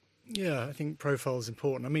 Yeah, I think profile is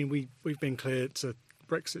important. We've been clear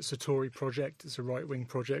Brexit's a Tory project. It's a right-wing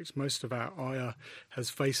project. Most of our ire has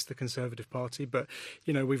faced the Conservative Party, but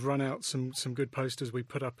we've run out some good posters. We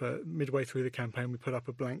put up midway through the campaign, we put up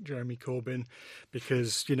a blank Jeremy Corbyn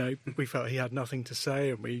because we felt he had nothing to say,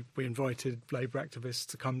 and we invited Labour activists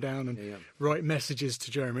to come down and write messages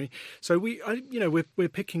to Jeremy. So we're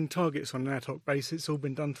picking targets on an ad hoc basis. It's all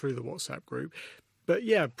been done through the WhatsApp group. But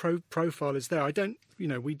yeah, profile is there.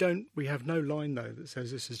 We have no line though that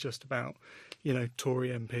says this is just about, Tory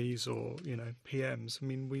MPs or,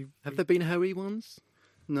 PMs. Have there been hairy ones?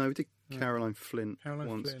 No, we did Caroline Flint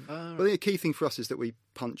once. Flint. But I think a key thing for us is that we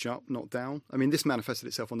punch up, not down. This manifested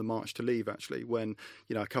itself on the March to Leave, actually, when,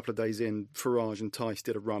 a couple of days in, Farage and Tice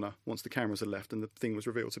did a runner once the cameras had left and the thing was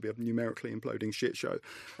revealed to be a numerically imploding shit show.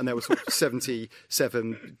 And there were sort of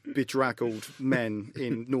 77 bedraggled men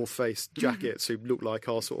in North Face jackets who looked like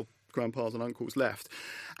our sort of grandpas and uncles left.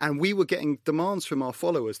 And we were getting demands from our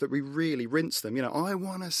followers that we really rinsed them. I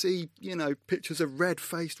want to see, pictures of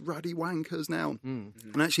red-faced ruddy wankers now. And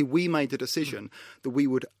actually, we made the decision that we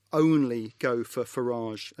would only go for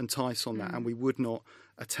Farage and Tice on that, and we would not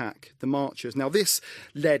attack the marchers. Now, this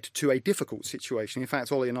led to a difficult situation. In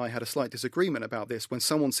fact, Ollie and I had a slight disagreement about this when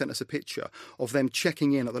someone sent us a picture of them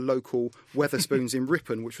checking in at the local Wetherspoons in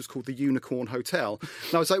Ripon, which was called the Unicorn Hotel.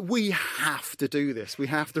 And I was like, we have to do this. We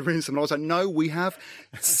have to rinse them. And I was like, no, we have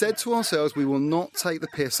said to ourselves we will not take the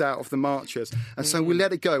piss out of the marchers. And so we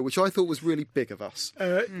let it go, which I thought was really big of us.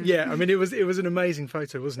 It was an amazing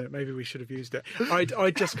photo, wasn't it? Maybe we should have used it.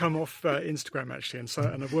 I'd just come off Instagram, actually,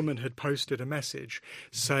 and a woman had posted a message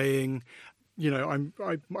saying, I'm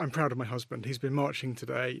proud of my husband. He's been marching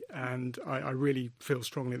today, and I really feel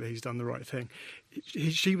strongly that he's done the right thing.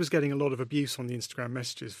 She was getting a lot of abuse on the Instagram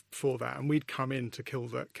messages for that, and we'd come in to kill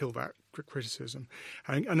that criticism.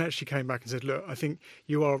 And actually came back and said, look, I think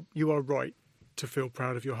you are right to feel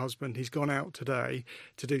proud of your husband. He's gone out today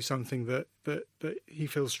to do something that he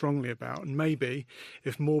feels strongly about, and maybe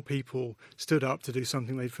if more people stood up to do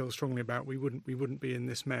something they feel strongly about, we wouldn't be in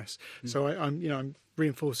this mess. So I'm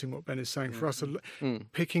reinforcing what Ben is saying. For us,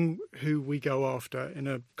 picking who we go after in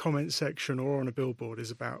a comment section or on a billboard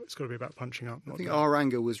it's got to be about punching up. I think our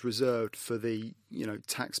anger was reserved for the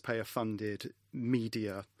taxpayer-funded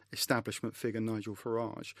media establishment figure Nigel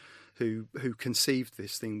Farage, who conceived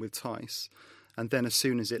this thing with Tice. And then as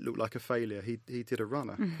soon as it looked like a failure, he did a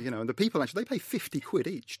runner. And the people actually, they pay 50 quid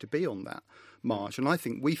each to be on that march. And I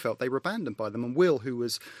think we felt they were abandoned by them. And Will, who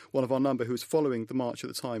was one of our number, who was following the march at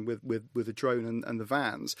the time with the drone and the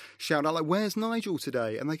vans, shouted out, like, where's Nigel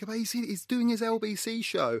today? And they go, he's doing his LBC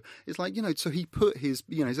show. It's like, so he put his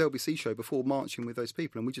LBC show before marching with those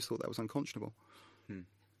people. And we just thought that was unconscionable.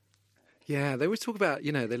 Yeah, they always talk about,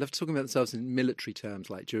 they love talking about themselves in military terms,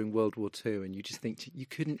 like during World War II, and you just think you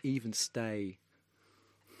couldn't even stay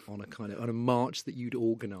on a march that you'd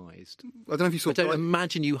organised. I don't know if you saw. I don't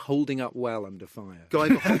imagine you holding up well under fire. Guy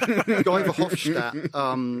Verhofstadt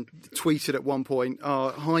tweeted at one point,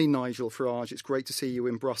 "Hi Nigel Farage, it's great to see you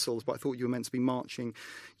in Brussels, but I thought you were meant to be marching,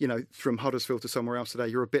 from Huddersfield to somewhere else today.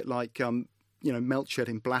 You're a bit like." Melchett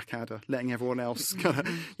in Blackadder, letting everyone else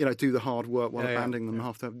do the hard work while abandoning them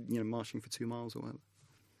after marching for 2 miles or whatever.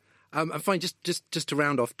 I'm fine. Just to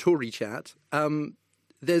round off Tory chat,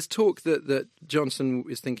 there's talk that Johnson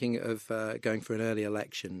is thinking of going for an early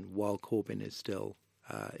election while Corbyn is still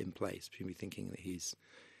in place, presumably thinking that he's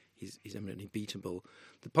eminently beatable.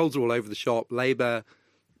 The polls are all over the shop. Labour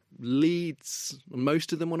leads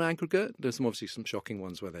most of them on aggregate. There's obviously some shocking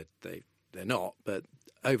ones where they're not, but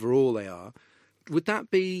overall they are. Would that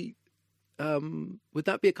be a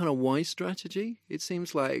kind of wise strategy? It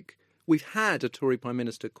seems like we've had a Tory Prime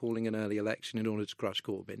Minister calling an early election in order to crush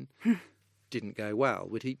Corbyn. Didn't go well.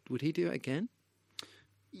 Would he do it again?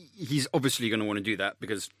 he's obviously going to want to do that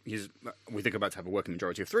because we think about to have a working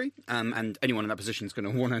majority of 3, and anyone in that position is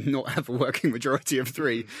going to want to not have a working majority of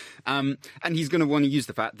 3, and he's going to want to use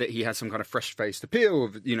the fact that he has some kind of fresh-faced appeal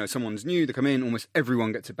of, someone's new, they come in, almost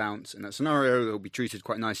everyone gets a bounce in that scenario. They'll be treated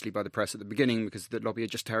quite nicely by the press at the beginning because the lobby are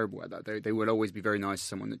just terrible at that. They will always be very nice to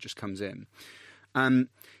someone that just comes in.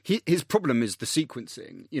 His problem is the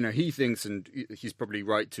sequencing. He thinks, and he's probably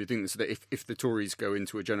right to think this, that if the Tories go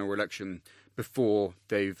into a general election before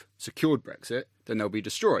they've secured Brexit, then they'll be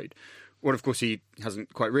destroyed. What, of course, he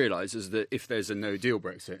hasn't quite realised is that if there's a no-deal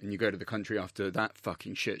Brexit and you go to the country after that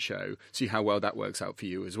fucking shit show, see how well that works out for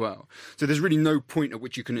you as well. So there's really no point at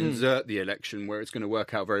which you can insert the election where it's going to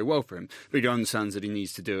work out very well for him. But he understands that he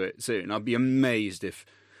needs to do it soon. I'd be amazed if...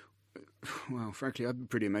 Well, frankly, I'd be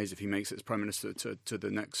pretty amazed if he makes it as Prime Minister to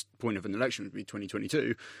the next point of an election, which would be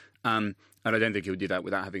 2022. And I don't think he'll do that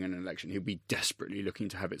without having an election. He'll be desperately looking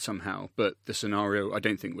to have it somehow. But the scenario, I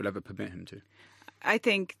don't think, will ever permit him to. I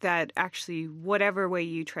think that actually, whatever way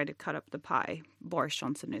you try to cut up the pie, Boris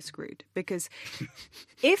Johnson is screwed. Because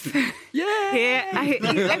if I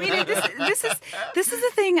mean, this is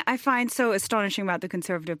the thing I find so astonishing about the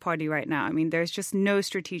Conservative Party right now. I mean, there's just no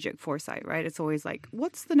strategic foresight, right? It's always like,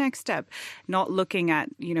 what's the next step? Not looking at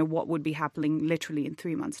what would be happening literally in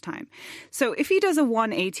 3 months' time. So if he does a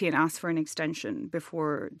 180 and asks for an extension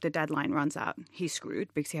before the deadline runs out, he's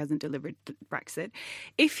screwed because he hasn't delivered Brexit.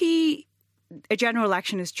 If a general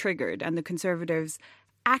election is triggered and the Conservatives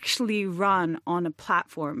actually run on a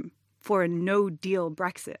platform for a no-deal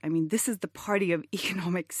Brexit. I mean, this is the party of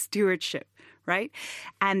economic stewardship, right?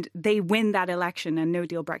 And they win that election and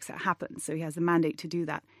no-deal Brexit happens. So he has a mandate to do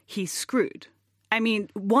that. He's screwed. I mean,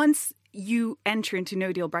 once you enter into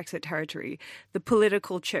no-deal Brexit territory, the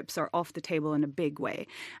political chips are off the table in a big way.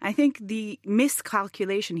 I think the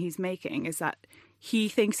miscalculation he's making is that he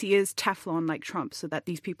thinks he is Teflon like Trump, so that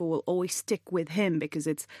these people will always stick with him because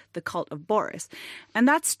it's the cult of Boris. And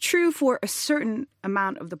that's true for a certain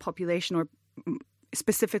amount of the population, or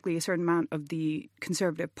specifically a certain amount of the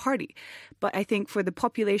Conservative Party. But I think for the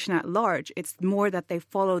population at large, it's more that they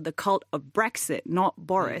follow the cult of Brexit, not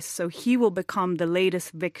Boris. So he will become the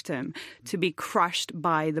latest victim to be crushed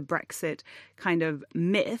by the Brexit kind of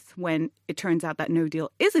myth when it turns out that no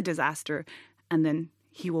deal is a disaster, and then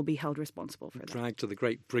he will be held responsible for that. Dragged to the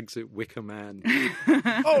great Brexit wicker man.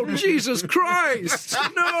 Oh, Jesus Christ!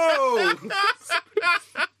 No!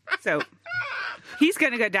 So he's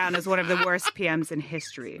going to go down as one of the worst PMs in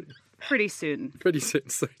history pretty soon. Pretty soon.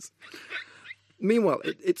 Meanwhile,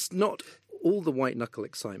 it's not all the white-knuckle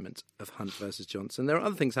excitement of Hunt versus Johnson. There are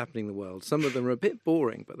other things happening in the world. Some of them are a bit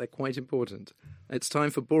boring, but they're quite important. It's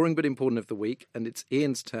time for Boring But Important of the Week, and it's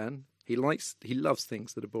Ian's turn. He loves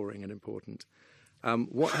things that are boring and important.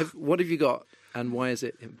 What have you got, and why is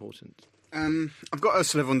it important? I've got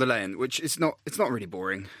Ursula von der Leyen, which it's not really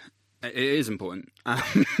boring. It is important.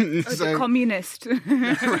 The communist.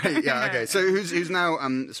 Right, yeah, okay. So who's now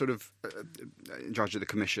sort of in charge of the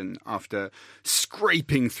Commission after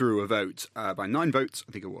scraping through a vote by 9 votes,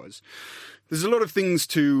 I think it was. There's a lot of things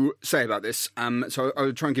to say about this, so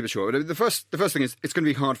I'll try and keep it short. But the first thing is it's going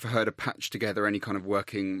to be hard for her to patch together any kind of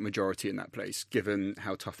working majority in that place, given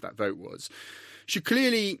how tough that vote was. She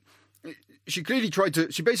clearly tried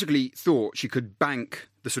to. She basically thought she could bank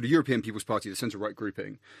the sort of European People's Party, the centre-right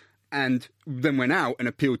grouping, and then went out and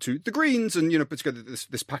appealed to the Greens and put together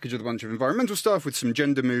this package of a bunch of environmental stuff with some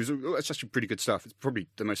gender moves. It's actually pretty good stuff. It's probably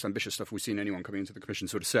the most ambitious stuff we've seen anyone coming into the Commission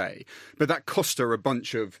sort of say. But that cost her a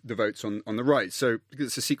bunch of the votes on the right. So because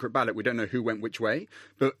it's a secret ballot, we don't know who went which way.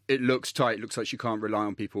 But it looks tight. It looks like she can't rely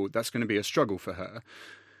on people. That's going to be a struggle for her.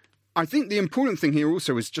 I think the important thing here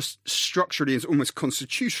also is just structurally, is almost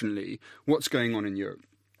constitutionally, what's going on in Europe.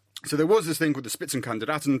 So there was this thing called the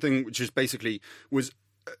Spitzenkandidaten thing, which is basically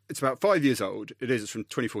it's about 5 years old. It's from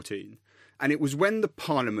 2014. And it was when the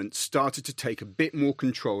Parliament started to take a bit more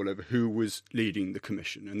control over who was leading the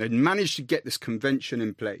Commission. And they'd managed to get this convention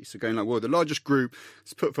in place. So going like, well, the largest group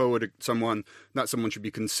has put forward someone, that someone should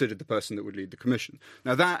be considered the person that would lead the Commission.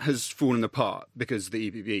 Now, that has fallen apart because the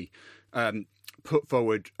EPP put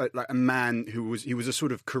forward like a man he was a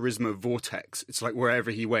sort of charisma vortex. It's like wherever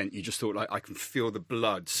he went, you just thought, like, I can feel the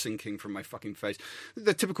blood sinking from my fucking face.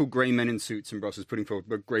 The typical grey men in suits in Brussels putting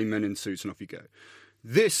forward grey men in suits and off you go.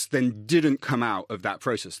 This then didn't come out of that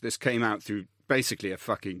process. This came out through basically a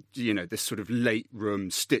fucking, this sort of late room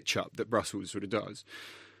stitch up that Brussels sort of does.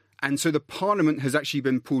 And so the Parliament has actually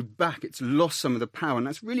been pulled back. It's lost some of the power, and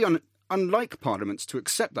that's really unlike parliaments to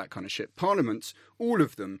accept that kind of shit. Parliaments, all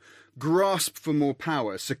of them, grasp for more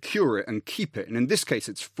power, secure it and keep it. And in this case,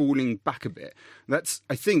 it's falling back a bit. That's,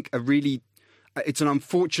 I think, a really It's an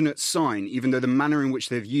unfortunate sign, even though the manner in which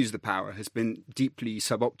they've used the power has been deeply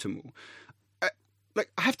suboptimal. I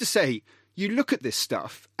have to say, you look at this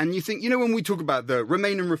stuff and you think, when we talk about the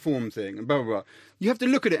Remain and Reform thing and blah, blah, blah, you have to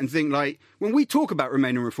look at it and think, when we talk about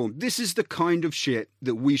Remain and Reform, this is the kind of shit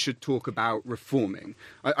that we should talk about reforming.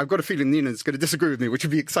 I've got a feeling Nina's going to disagree with me, which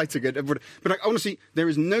would be exciting. But honestly, there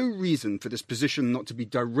is no reason for this position not to be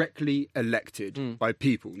directly elected by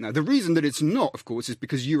people. Now, the reason that it's not, of course, is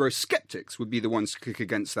because Eurosceptics would be the ones to kick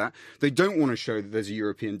against that. They don't want to show that there's a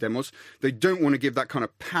European demos. They don't want to give that kind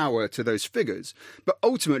of power to those figures. But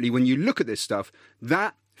ultimately, when you look at this stuff,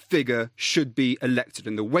 that figure should be elected,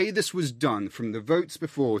 and the way this was done, from the votes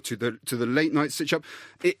before to the late night stitch up,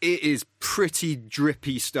 it is pretty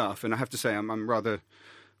drippy stuff. And I have to say, I'm rather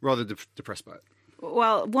depressed by it.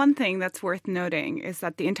 Well, one thing that's worth noting is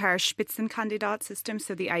that the entire Spitzenkandidat system,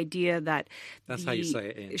 so the idea that... That's how you say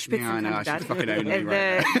it, Ian. Yeah, I know. I should fucking own you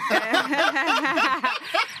right now.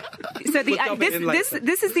 So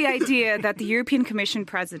this is the idea that the European Commission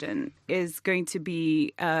president is going to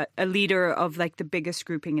be a leader of the biggest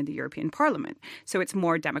grouping in the European Parliament. So it's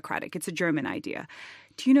more democratic. It's a German idea.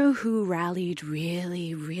 Do you know who rallied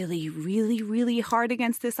really, really, really, really hard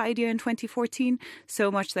against this idea in 2014?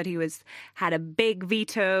 So much that he had a big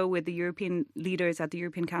veto with the European leaders at the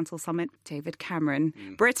European Council Summit. David Cameron.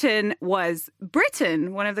 Britain,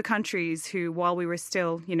 one of the countries who, while we were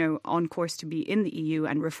still, on course to be in the EU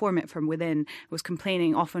and reform it from within, was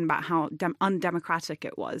complaining often about how undemocratic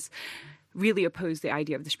it was. Really opposed the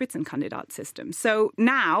idea of the Spitzenkandidat system. So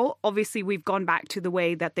now, obviously, we've gone back to the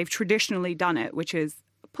way that they've traditionally done it, which is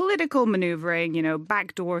political maneuvering,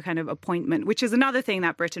 backdoor kind of appointment, which is another thing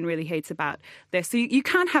that Britain really hates about this. So you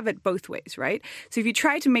can't have it both ways, right? So if you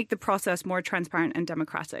try to make the process more transparent and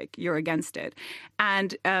democratic, you're against it.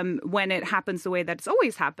 And when it happens the way that it's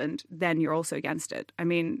always happened, then you're also against it. I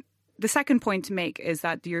mean, the second point to make is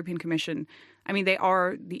that the European Commission, they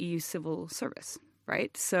are the EU civil service.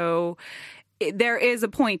 Right. So there is a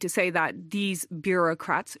point to say that these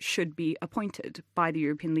bureaucrats should be appointed by the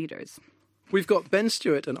European leaders. We've got Ben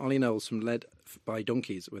Stewart and Ollie Knowles from Led by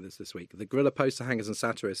Donkeys with us this week, the guerrilla poster hangers and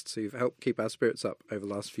satirists who've helped keep our spirits up over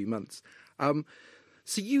the last few months.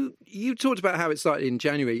 So you talked about how it started in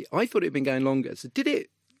January. I thought it had been going longer. So did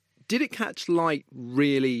it catch light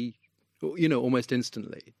really, almost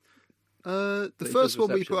instantly? The first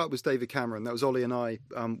one we put up was David Cameron. That was Ollie and I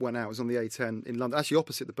went out. It was on the A10 in London, actually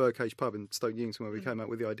opposite the Birdcage pub in Stoke Newington, where we came out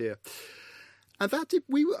with the idea. And that did.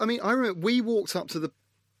 I remember we walked up to the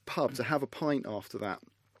pub to have a pint after that,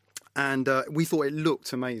 and we thought it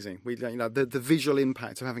looked amazing. The visual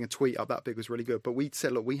impact of having a tweet up that big was really good. But we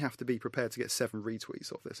said, look, we have to be prepared to get 7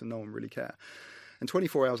 retweets off this, and no one really care. And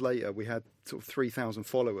 24 hours later, we had sort of 3,000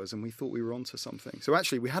 followers, and we thought we were onto something. So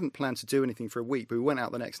actually, we hadn't planned to do anything for a week, but we went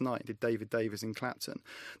out the next night and did David Davis in Clapton.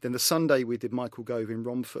 Then the Sunday, we did Michael Gove in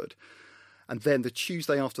Romford. And then the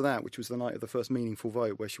Tuesday after that, which was the night of the first meaningful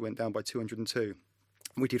vote, where she went down by 202,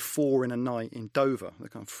 we did 4 in a night in Dover, the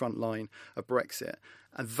kind of front line of Brexit.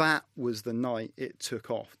 And that was the night it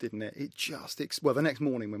took off, didn't it? It just, the next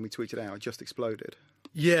morning when we tweeted out, it just exploded.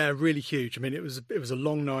 Yeah, really huge. I mean, it was a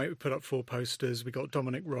long night. We put up 4 posters. We got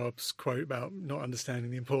Dominic Raab's quote about not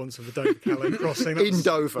understanding the importance of the Dover-Calais crossing. In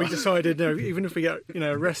Dover. We decided, even if we get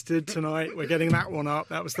arrested tonight, we're getting that one up.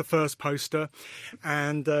 That was the first poster,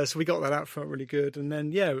 and so we got that out. Felt really good. And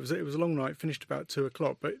then it was a long night. Finished about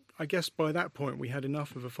 2:00. But I guess by that point we had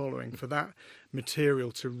enough of a following for that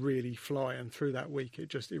material to really fly. And through that week,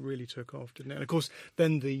 it really took off, didn't it? And of course,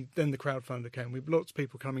 then the crowdfunder came. We've lots of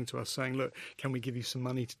people coming to us saying, "Look, can we give you some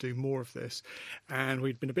money to do more of this?" And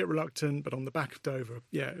we'd been a bit reluctant, but on the back of Dover,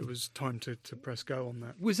 it was time to press go on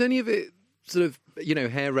that. Was any of it sort of,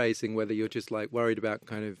 hair raising, whether you're just worried about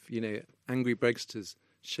kind of, angry Brexiters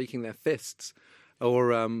shaking their fists or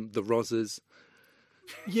the Rozzers?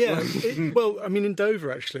 Yeah, in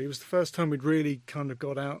Dover, actually, it was the first time we'd really kind of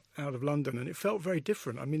got out of London, and it felt very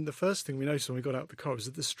different. I mean, the first thing we noticed when we got out the car was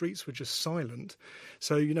that the streets were just silent.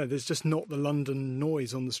 So, there's just not the London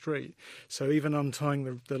noise on the street. So even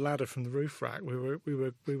untying the ladder from the roof rack, we were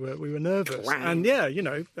nervous. Wow.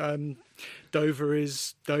 And Dover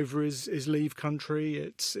is Leave country.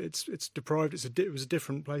 It's deprived. It was a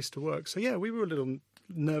different place to work. So we were a little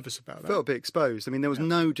nervous about that. Felt a bit exposed. I mean, there was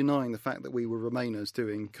no denying the fact that we were Remainers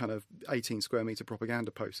doing kind of 18 square metre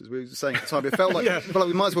propaganda posters. We were saying at the time, it felt like, it felt like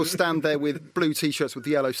we might as well stand there with blue T-shirts with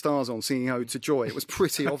the yellow stars on, singing Ode to Joy. It was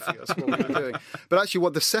pretty obvious what we were doing. But actually,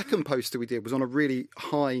 what the second poster we did was on a really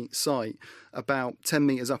high site, about 10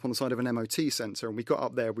 metres up on the side of an MOT centre, and we got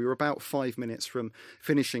up there. We were about 5 minutes from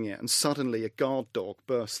finishing it, and suddenly a guard dog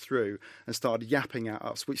burst through and started yapping at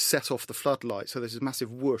us, which set off the floodlights. So there's this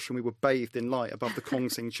massive whoosh, and we were bathed in light above the Kong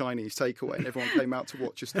Sing Chinese takeaway, and everyone came out to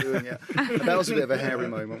watch us doing it. And that was a bit of a hairy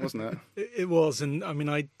moment, wasn't it? It was, and I mean,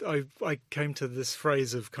 I came to this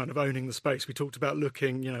phrase of kind of owning the space. We talked about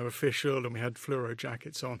looking, official, and we had fluoro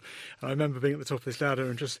jackets on. And I remember being at the top of this ladder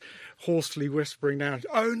and just hoarsely whispering down,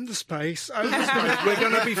 "Own the space, own the space. We're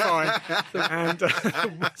going to be fine." And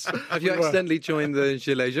have you accidentally joined the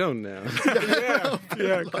Gilets Jaunes now?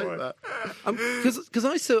 yeah, quite. Because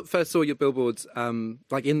I first saw your billboards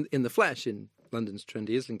like in the flesh in London's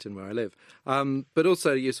trendy Islington, where I live. But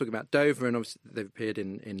also you're talking about Dover, and obviously they've appeared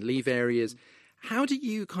in leave areas. How do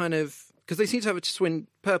you because they seem to have a twin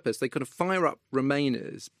purpose. They kind of fire up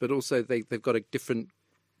Remainers, but also they've got an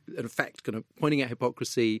effect, kind of pointing at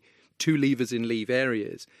hypocrisy to leavers in leave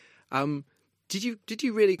areas. Did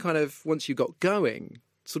you really kind of, once you got going,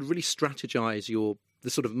 sort of really strategize the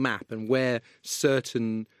sort of map and where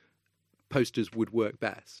certain posters would work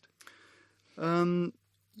best?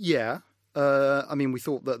 Yeah. I mean, we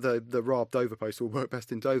thought that the Raab Dover poster would work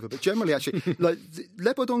best in Dover, but generally, actually, like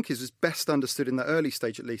Les Bois Donkeys was best understood in the early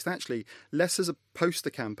stage, at least. Actually, less as a poster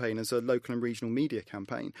campaign as a local and regional media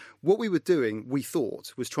campaign. What we were doing, we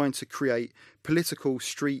thought, was trying to create political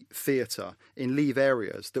street theatre in leave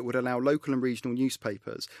areas that would allow local and regional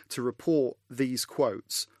newspapers to report these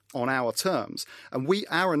quotes on our terms. And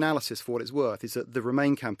our analysis, for what it's worth, is that the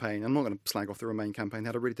Remain campaign, I'm not going to slag off the Remain campaign, they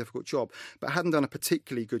had a really difficult job, but hadn't done a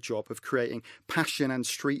particularly good job of creating passion and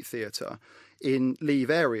street theatre in leave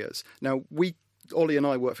areas. Now, Ollie and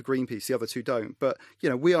I work for Greenpeace, the other two don't, but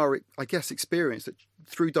we are, I guess, experienced that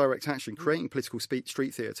through direct action, creating political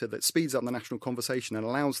street theatre that speeds up the national conversation and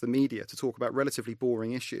allows the media to talk about relatively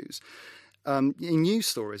boring issues in news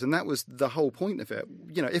stories. And that was the whole point of it.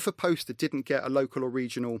 If a poster didn't get a local or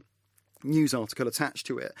regional news article attached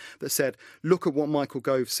to it that said, look at what Michael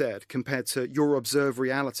Gove said compared to your observed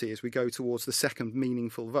reality as we go towards the second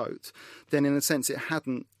meaningful vote, then in a sense it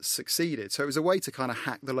hadn't succeeded. So it was a way to kind of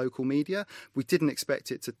hack the local media. We didn't expect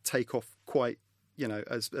it to take off quite,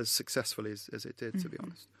 as successfully as it did, to be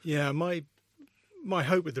honest. Yeah, my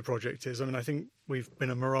hope with the project is, I think we've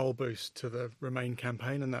been a morale boost to the Remain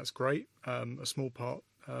campaign, and that's great. A small part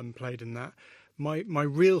played in that. My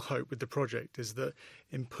real hope with the project is that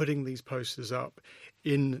in putting these posters up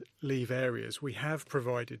in leave areas, we have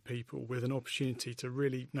provided people with an opportunity to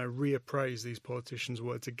really reappraise these politicians'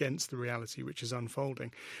 words against the reality which is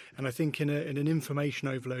unfolding. And I think in an information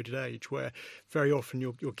overloaded age where very often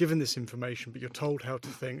you're given this information but you're told how to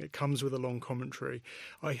think, it comes with a long commentary,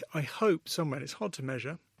 I hope somewhere, and it's hard to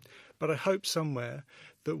measure, but I hope somewhere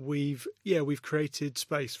that we've created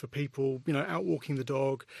space for people, out walking the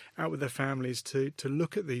dog, out with their families to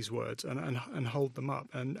look at these words and hold them up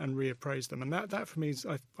and reappraise them. And that for me is,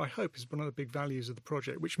 I hope, is one of the big values of the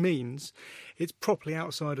project, which means it's properly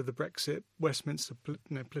outside of the Brexit Westminster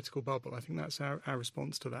political bubble. I think that's our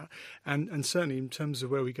response to that. And certainly in terms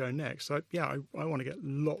of where we go next, I want to get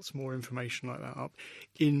lots more information like that up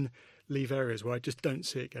in leave areas where I just don't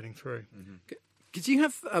see it getting through. Mm-hmm. Because you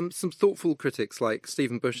have some thoughtful critics like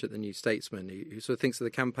Stephen Bush at the New Statesman, who sort of thinks that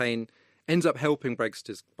the campaign ends up helping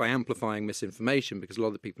Brexiters by amplifying misinformation, because a lot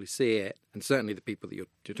of the people who see it, and certainly the people that you're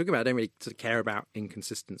talking about, don't really sort of care about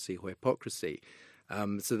inconsistency or hypocrisy.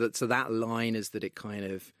 So that line is that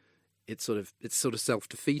it's sort of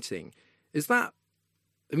self-defeating. Is that?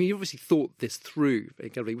 I mean, you obviously thought this through.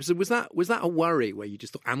 Was that a worry where you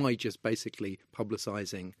just thought, am I just basically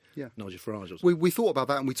publicising Nigel Farage? We thought about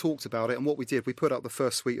that and we talked about it. And what we did, we put up the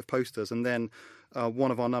first suite of posters, and then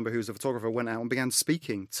one of our number, who's a photographer, went out and began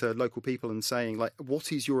speaking to local people and saying, like,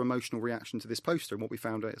 what is your emotional reaction to this poster? And what we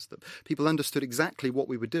found is that people understood exactly what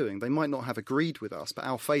we were doing. They might not have agreed with us, but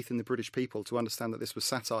our faith in the British people to understand that this was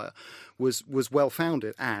satire was well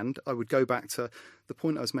founded. And I would go back to the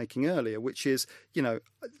point I was making earlier, which is,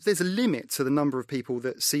 there's a limit to the number of people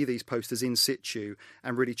that see these posters in situ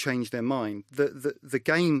and really change their mind. The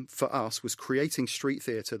game for us was creating street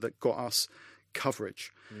theatre that got us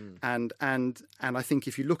coverage. And I think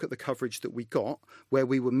if you look at the coverage that we got, where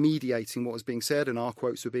we were mediating what was being said and our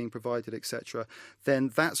quotes were being provided, etc., then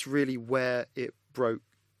that's really where it broke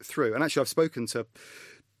through. And actually, I've spoken to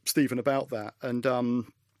Stephen about that, and I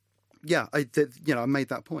made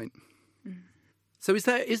that point. So is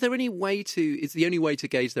there any way to? Is the only way to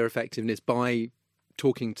gauge their effectiveness by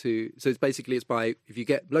talking to? So it's by if you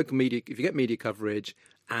get local media, if you get media coverage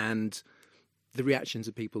and the reactions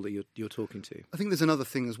of people that you're talking to. I think there's another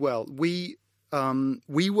thing as well. We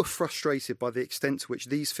were frustrated by the extent to which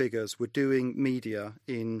these figures were doing media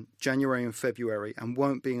in January and February and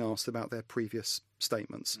weren't being asked about their previous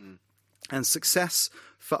statements. And success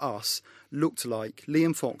for us looked like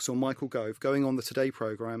Liam Fox or Michael Gove going on the Today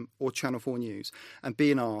programme or Channel 4 News and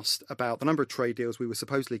being asked about the number of trade deals we were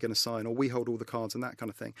supposedly going to sign, or we hold all the cards and that kind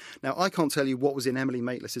of thing. Now, I can't tell you what was in Emily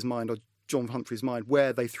Maitlis's mind or John Humphrey's mind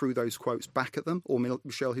where they threw those quotes back at them, or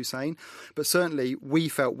Michelle Hussein, but certainly we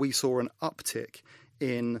felt we saw an uptick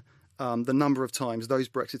in the number of times those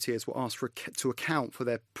Brexiteers were asked to account for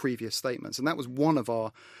their previous statements. And that was one of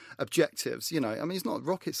our objectives. It's not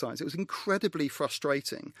rocket science. It was incredibly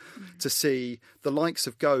frustrating to see the likes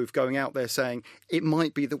of Gove going out there saying it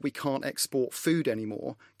might be that we can't export food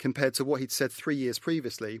anymore, compared to what he'd said 3 years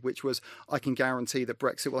previously, which was, I can guarantee that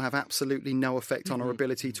Brexit will have absolutely no effect on our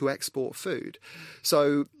ability to export food.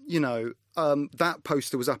 So, that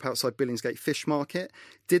poster was up outside Billingsgate Fish Market.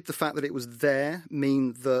 Did the fact that it was there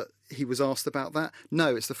mean that he was asked about that?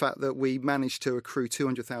 No, it's the fact that we managed to accrue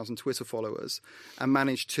 200,000 Twitter followers and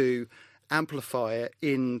managed to amplify it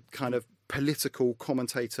in kind of political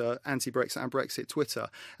commentator, anti-Brexit and Brexit Twitter,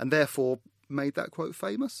 and therefore made that quote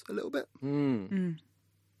famous a little bit.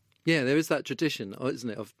 Yeah, there is that tradition, isn't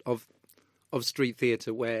it, of street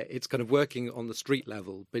theatre where it's kind of working on the street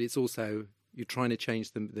level, but it's also you're trying to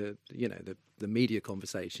change the media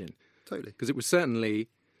conversation. Totally, because it was certainly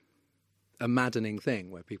a maddening thing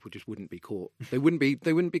where people just wouldn't be caught. They wouldn't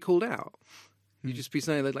be called out. You'd just be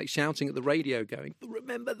saying, like shouting at the radio, going,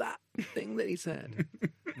 "Remember that thing that he said."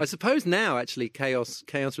 I suppose now, actually, chaos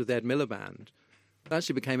with Ed Miliband. That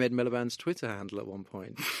actually became Ed Miliband's Twitter handle at one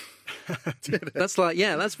point.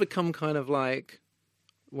 That's become kind of like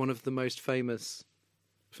one of the most famous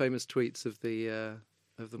tweets of the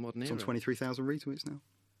modern era. It's on 23,000 retweets now.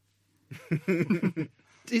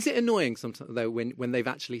 Is it annoying sometimes though when they've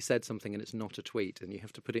actually said something and it's not a tweet and you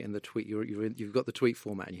have to put it in the tweet? You've got the tweet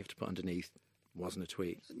format and you have to put underneath wasn't a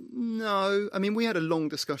tweet. No, I mean we had a long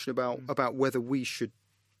discussion about whether we should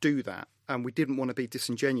do that, and we didn't want to be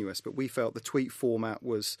disingenuous, but we felt the tweet format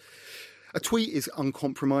was. A tweet is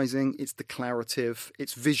uncompromising, it's declarative,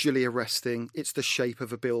 it's visually arresting, it's the shape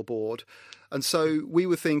of a billboard. And so we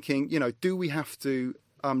were thinking, do we have to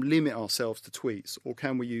limit ourselves to tweets, or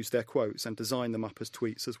can we use their quotes and design them up as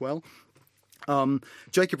tweets as well?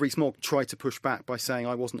 Jacob Rees-Mogg tried to push back by saying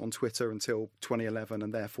I wasn't on Twitter until 2011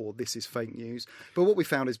 and therefore this is fake news. But what we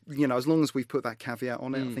found is, as long as we've put that caveat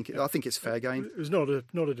on it, I think it's fair game. It was not a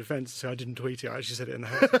defence to say I didn't tweet it. I actually said it in the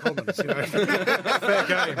House of Commons. Fair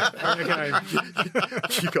game.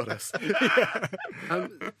 You got us.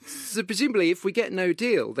 So presumably, if we get no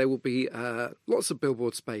deal, there will be lots of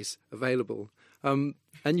billboard space available. And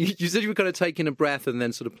you said you were kind of taking a breath and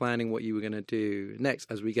then sort of planning what you were going to do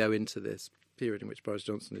next as we go into this period in which Boris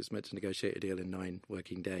Johnson is meant to negotiate a deal in 9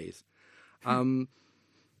 working days. So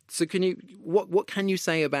what can you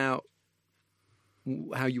say about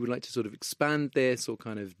how you would like to sort of expand this or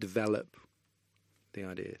kind of develop the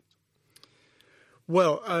idea?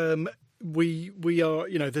 Well, we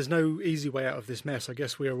are, there's no easy way out of this mess. I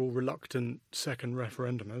guess we are all reluctant second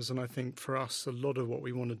referendumers, and I think for us, a lot of what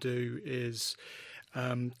we want to do is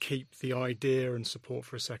keep the idea and support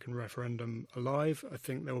for a second referendum alive. I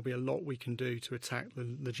think there will be a lot we can do to attack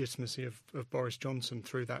the legitimacy of Boris Johnson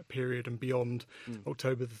through that period and beyond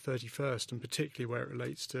October the 31st, and particularly where it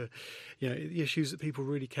relates to, the issues that people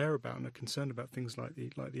really care about and are concerned about, things like the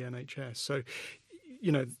NHS. So,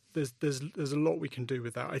 there's a lot we can do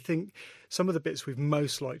with that. I think some of the bits we've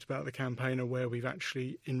most liked about the campaign are where we've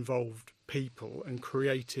actually involved people and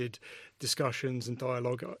created discussions and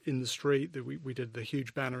dialogue in the street. That we did the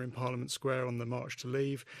huge banner in Parliament Square on the March to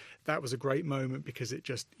Leave. That was a great moment because it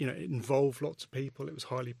just, it involved lots of people. It was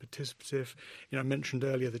highly participative. I mentioned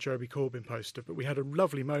earlier the Jeremy Corbyn poster, but we had a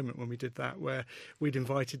lovely moment when we did that where we'd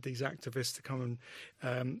invited these activists to come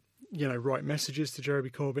and write messages to Jeremy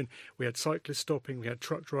Corbyn. We had cyclists stopping, we had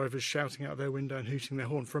truck drivers shouting out their window and hooting their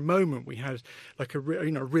horn. For a moment, we had like a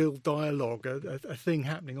real dialogue, a thing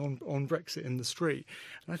happening on Brexit in the street.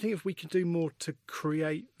 And I think if we can do more to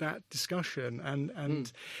create that discussion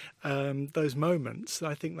and those moments,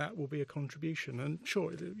 I think that will be a contribution. And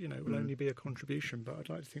sure, it will only be a contribution, but I'd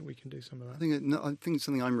like to think we can do some of that. I think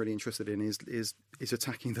something I'm really interested in is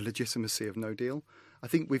attacking the legitimacy of no deal. I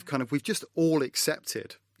think we've just all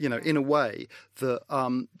accepted, in a way, that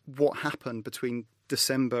what happened between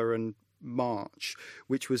December and March,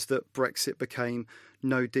 which was that Brexit became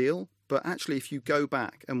no deal, but actually if you go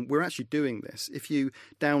back, and we're actually doing this, if you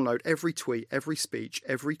download every tweet, every speech,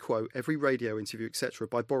 every quote, every radio interview, etc.,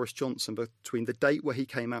 by Boris Johnson between the date where he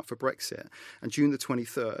came out for Brexit and June the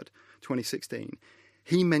 23rd, 2016,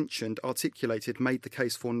 he mentioned, articulated, made the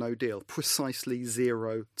case for no deal precisely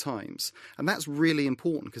 0 times. And that's really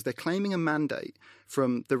important because they're claiming a mandate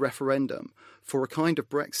from the referendum for a kind of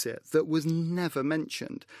Brexit that was never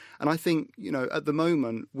mentioned. And I think, at the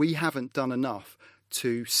moment, we haven't done enough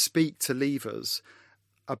to speak to Leavers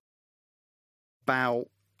about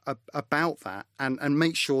that and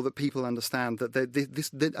make sure that people understand that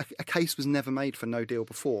a case was never made for no deal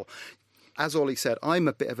before. As Ollie said, I'm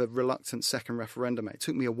a bit of a reluctant second referendum. It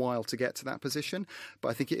took me a while to get to that position, but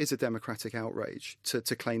I think it is a democratic outrage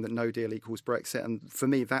to claim that no deal equals Brexit. And for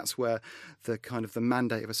me, that's where the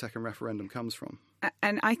mandate of a second referendum comes from.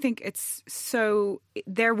 And I think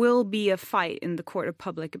there will be a fight in the court of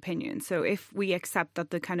public opinion. So if we accept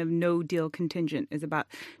that the kind of no deal contingent is about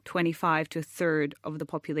 25 to a third of the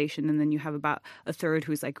population, and then you have about a third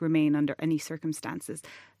who's remain under any circumstances,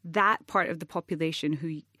 that part of the population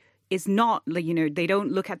who is not, they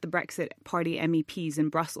don't look at the Brexit Party MEPs in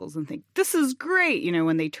Brussels and think, this is great,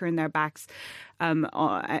 when they turn their backs when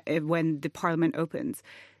the Parliament opens.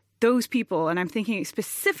 Those people, and I'm thinking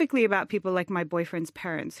specifically about people like my boyfriend's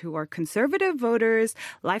parents who are conservative voters,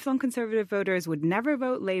 lifelong conservative voters, would never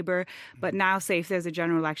vote Labour, but now say if there's a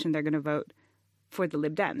general election, they're going to vote for the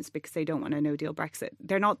Lib Dems because they don't want a no-deal Brexit.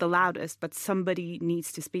 They're not the loudest, but somebody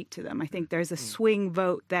needs to speak to them. I think there's a swing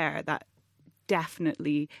vote there that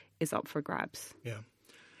definitely is up for grabs. Yeah.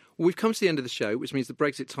 Well, we've come to the end of the show, which means the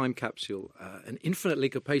Brexit time capsule, an infinitely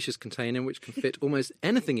capacious container which can fit almost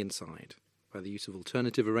anything inside by the use of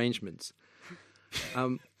alternative arrangements.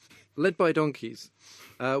 Led by donkeys,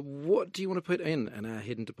 what do you want to put in our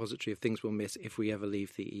hidden depository of things we'll miss if we ever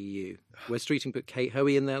leave the EU? Wes Streeting put Kate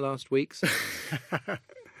Hoey in there last week, so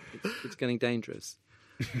it's getting dangerous.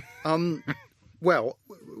 Well,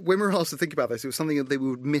 when we were asked to think about this, it was something that we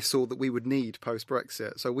would miss or that we would need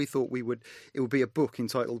post-Brexit. So we thought it would be a book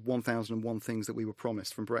entitled 1001 Things That We Were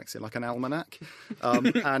Promised from Brexit, like an almanac.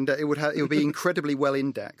 And it would be incredibly well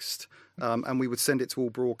indexed. And we would send it to all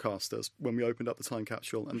broadcasters when we opened up the time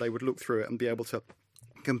capsule, and they would look through it and be able to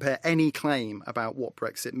compare any claim about what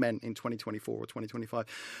Brexit meant in 2024 or 2025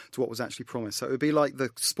 to what was actually promised. So it would be like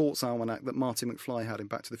the sports almanac that Marty McFly had in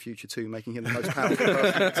Back to the Future 2, making him the most powerful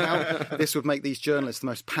person in town. This would make these journalists the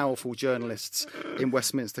most powerful journalists in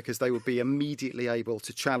Westminster because they would be immediately able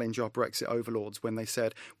to challenge our Brexit overlords when they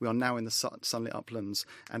said, we are now in the sunlit uplands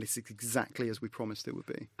and it's exactly as we promised it would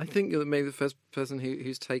be. I think you're maybe the first person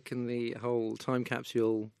who's taken the whole time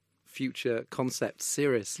capsule future concept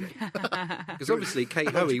seriously. Because obviously Kate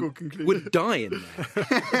Hoey would die in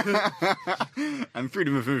there. And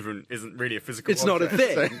freedom of movement isn't really a physical It's object, not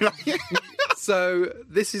a thing. So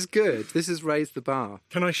this is good. This has raised the bar.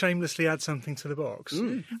 Can I shamelessly add something to the box?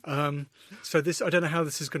 So this, I don't know how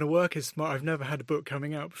this is going to work. I've never had a book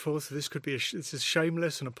coming out before, so this could be this is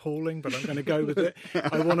shameless and appalling, but I'm going to go with it.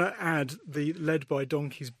 I want to add the Led by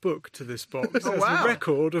Donkeys book to this box as a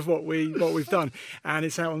record of what we've done, and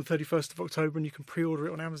it's out on the 31st of October, and you can pre-order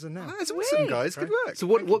it on Amazon now. That's awesome, guys. Good work. So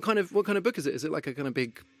what kind of book is it? Is it like a kind of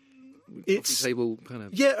big coffee table kind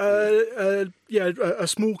of? A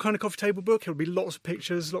small kind of coffee table book. It'll be lots of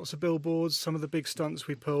pictures, lots of billboards, some of the big stunts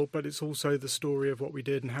we pulled, but it's also the story of what we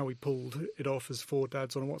did and how we pulled it off as four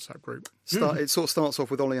dads on a WhatsApp group. It sort of starts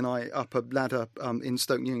off with Ollie and I up a ladder in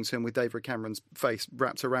Stoke Newington with David Cameron's face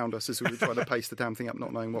wrapped around us as we were trying to paste the damn thing up,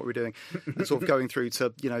 not knowing what we were doing, and sort of going through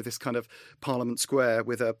to this kind of Parliament Square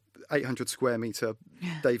with a 800 square metre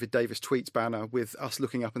David Davis tweets banner with us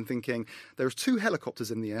looking up and thinking, there's two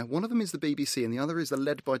helicopters in the air. One of them is the BBC and the other is the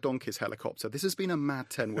Led by Donkeys helicopter. This has been a mad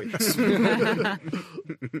 10 weeks.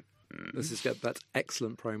 That's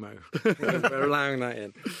excellent promo. We're allowing that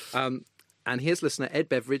in. And here's listener Ed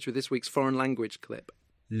Beveridge with this week's foreign language clip.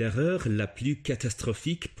 L'erreur la plus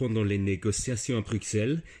catastrophique pendant les négociations à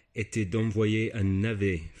Bruxelles était d'envoyer un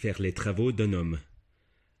navet faire les travaux d'un homme.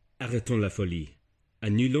 Arrêtons la folie.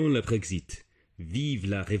 Annulons le Brexit. Vive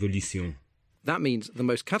la révolution. That means the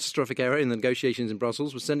most catastrophic error in the negotiations in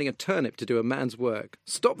Brussels was sending a turnip to do a man's work.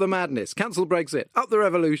 Stop the madness. Cancel Brexit. Up the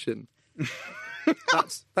revolution. I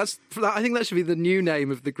think that should be the new name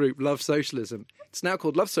of the group, Love Socialism. It's now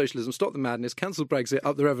called Love Socialism, Stop the Madness, Cancel Brexit,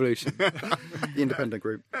 Up the Revolution. The independent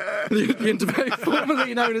group.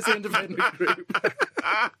 Formerly known as the independent group.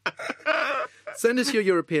 Send us your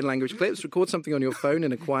European language clips, record something on your phone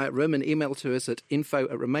in a quiet room and email to us at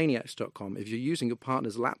info@romaniacs.com. If you're using your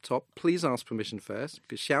partner's laptop, please ask permission first,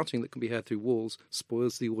 because shouting that can be heard through walls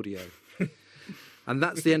spoils the audio. And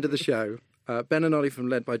that's the end of the show. Ben and Ollie from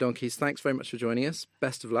Led by Donkeys, thanks very much for joining us.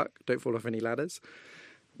 Best of luck. Don't fall off any ladders.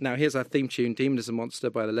 Now, here's our theme tune, Demon is a Monster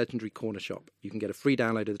by the legendary Corner Shop. You can get a free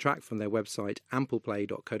download of the track from their website,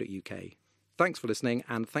 ampleplay.co.uk. Thanks for listening,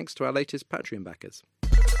 and thanks to our latest Patreon backers.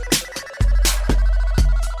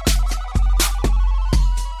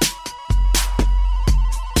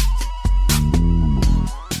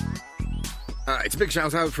 It's a big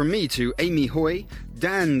shout out from me to Amy Hoy,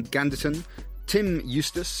 Dan Ganderton, Tim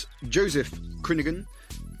Eustace, Joseph Crinigan,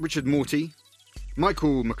 Richard Morty,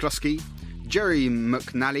 Michael McCluskey, Jerry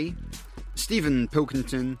McNally, Stephen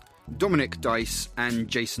Pilkington, Dominic Dice, and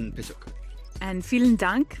Jason Pittock. And vielen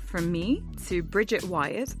Dank from me to Bridget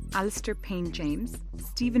Wyatt, Alistair Payne-James,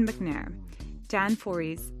 Stephen McNair, Dan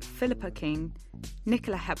Forries, Philippa King,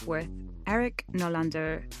 Nicola Hepworth, Eric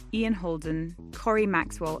Nolander, Ian Holden, Corey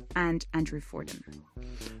Maxwell, and Andrew Forden.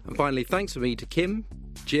 And finally, thanks for me to Kim,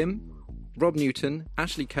 Jim, Rob Newton,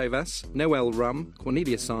 Ashley Kovas, Noel Rum,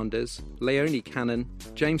 Cornelia Sanders, Leonie Cannon,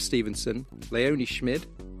 James Stevenson, Leonie Schmid,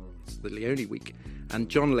 it's the Leonie week, and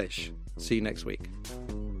John Lish. See you next week.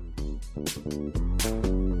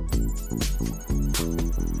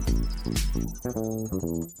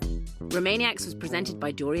 Romaniacs was presented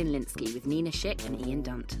by Dorian Linsky with Nina Schick and Ian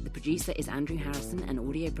Dunt. The producer is Andrew Harrison and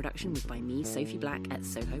audio production was by me, Sophie Black, at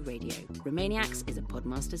Soho Radio. Romaniacs is a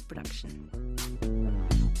Podmasters production.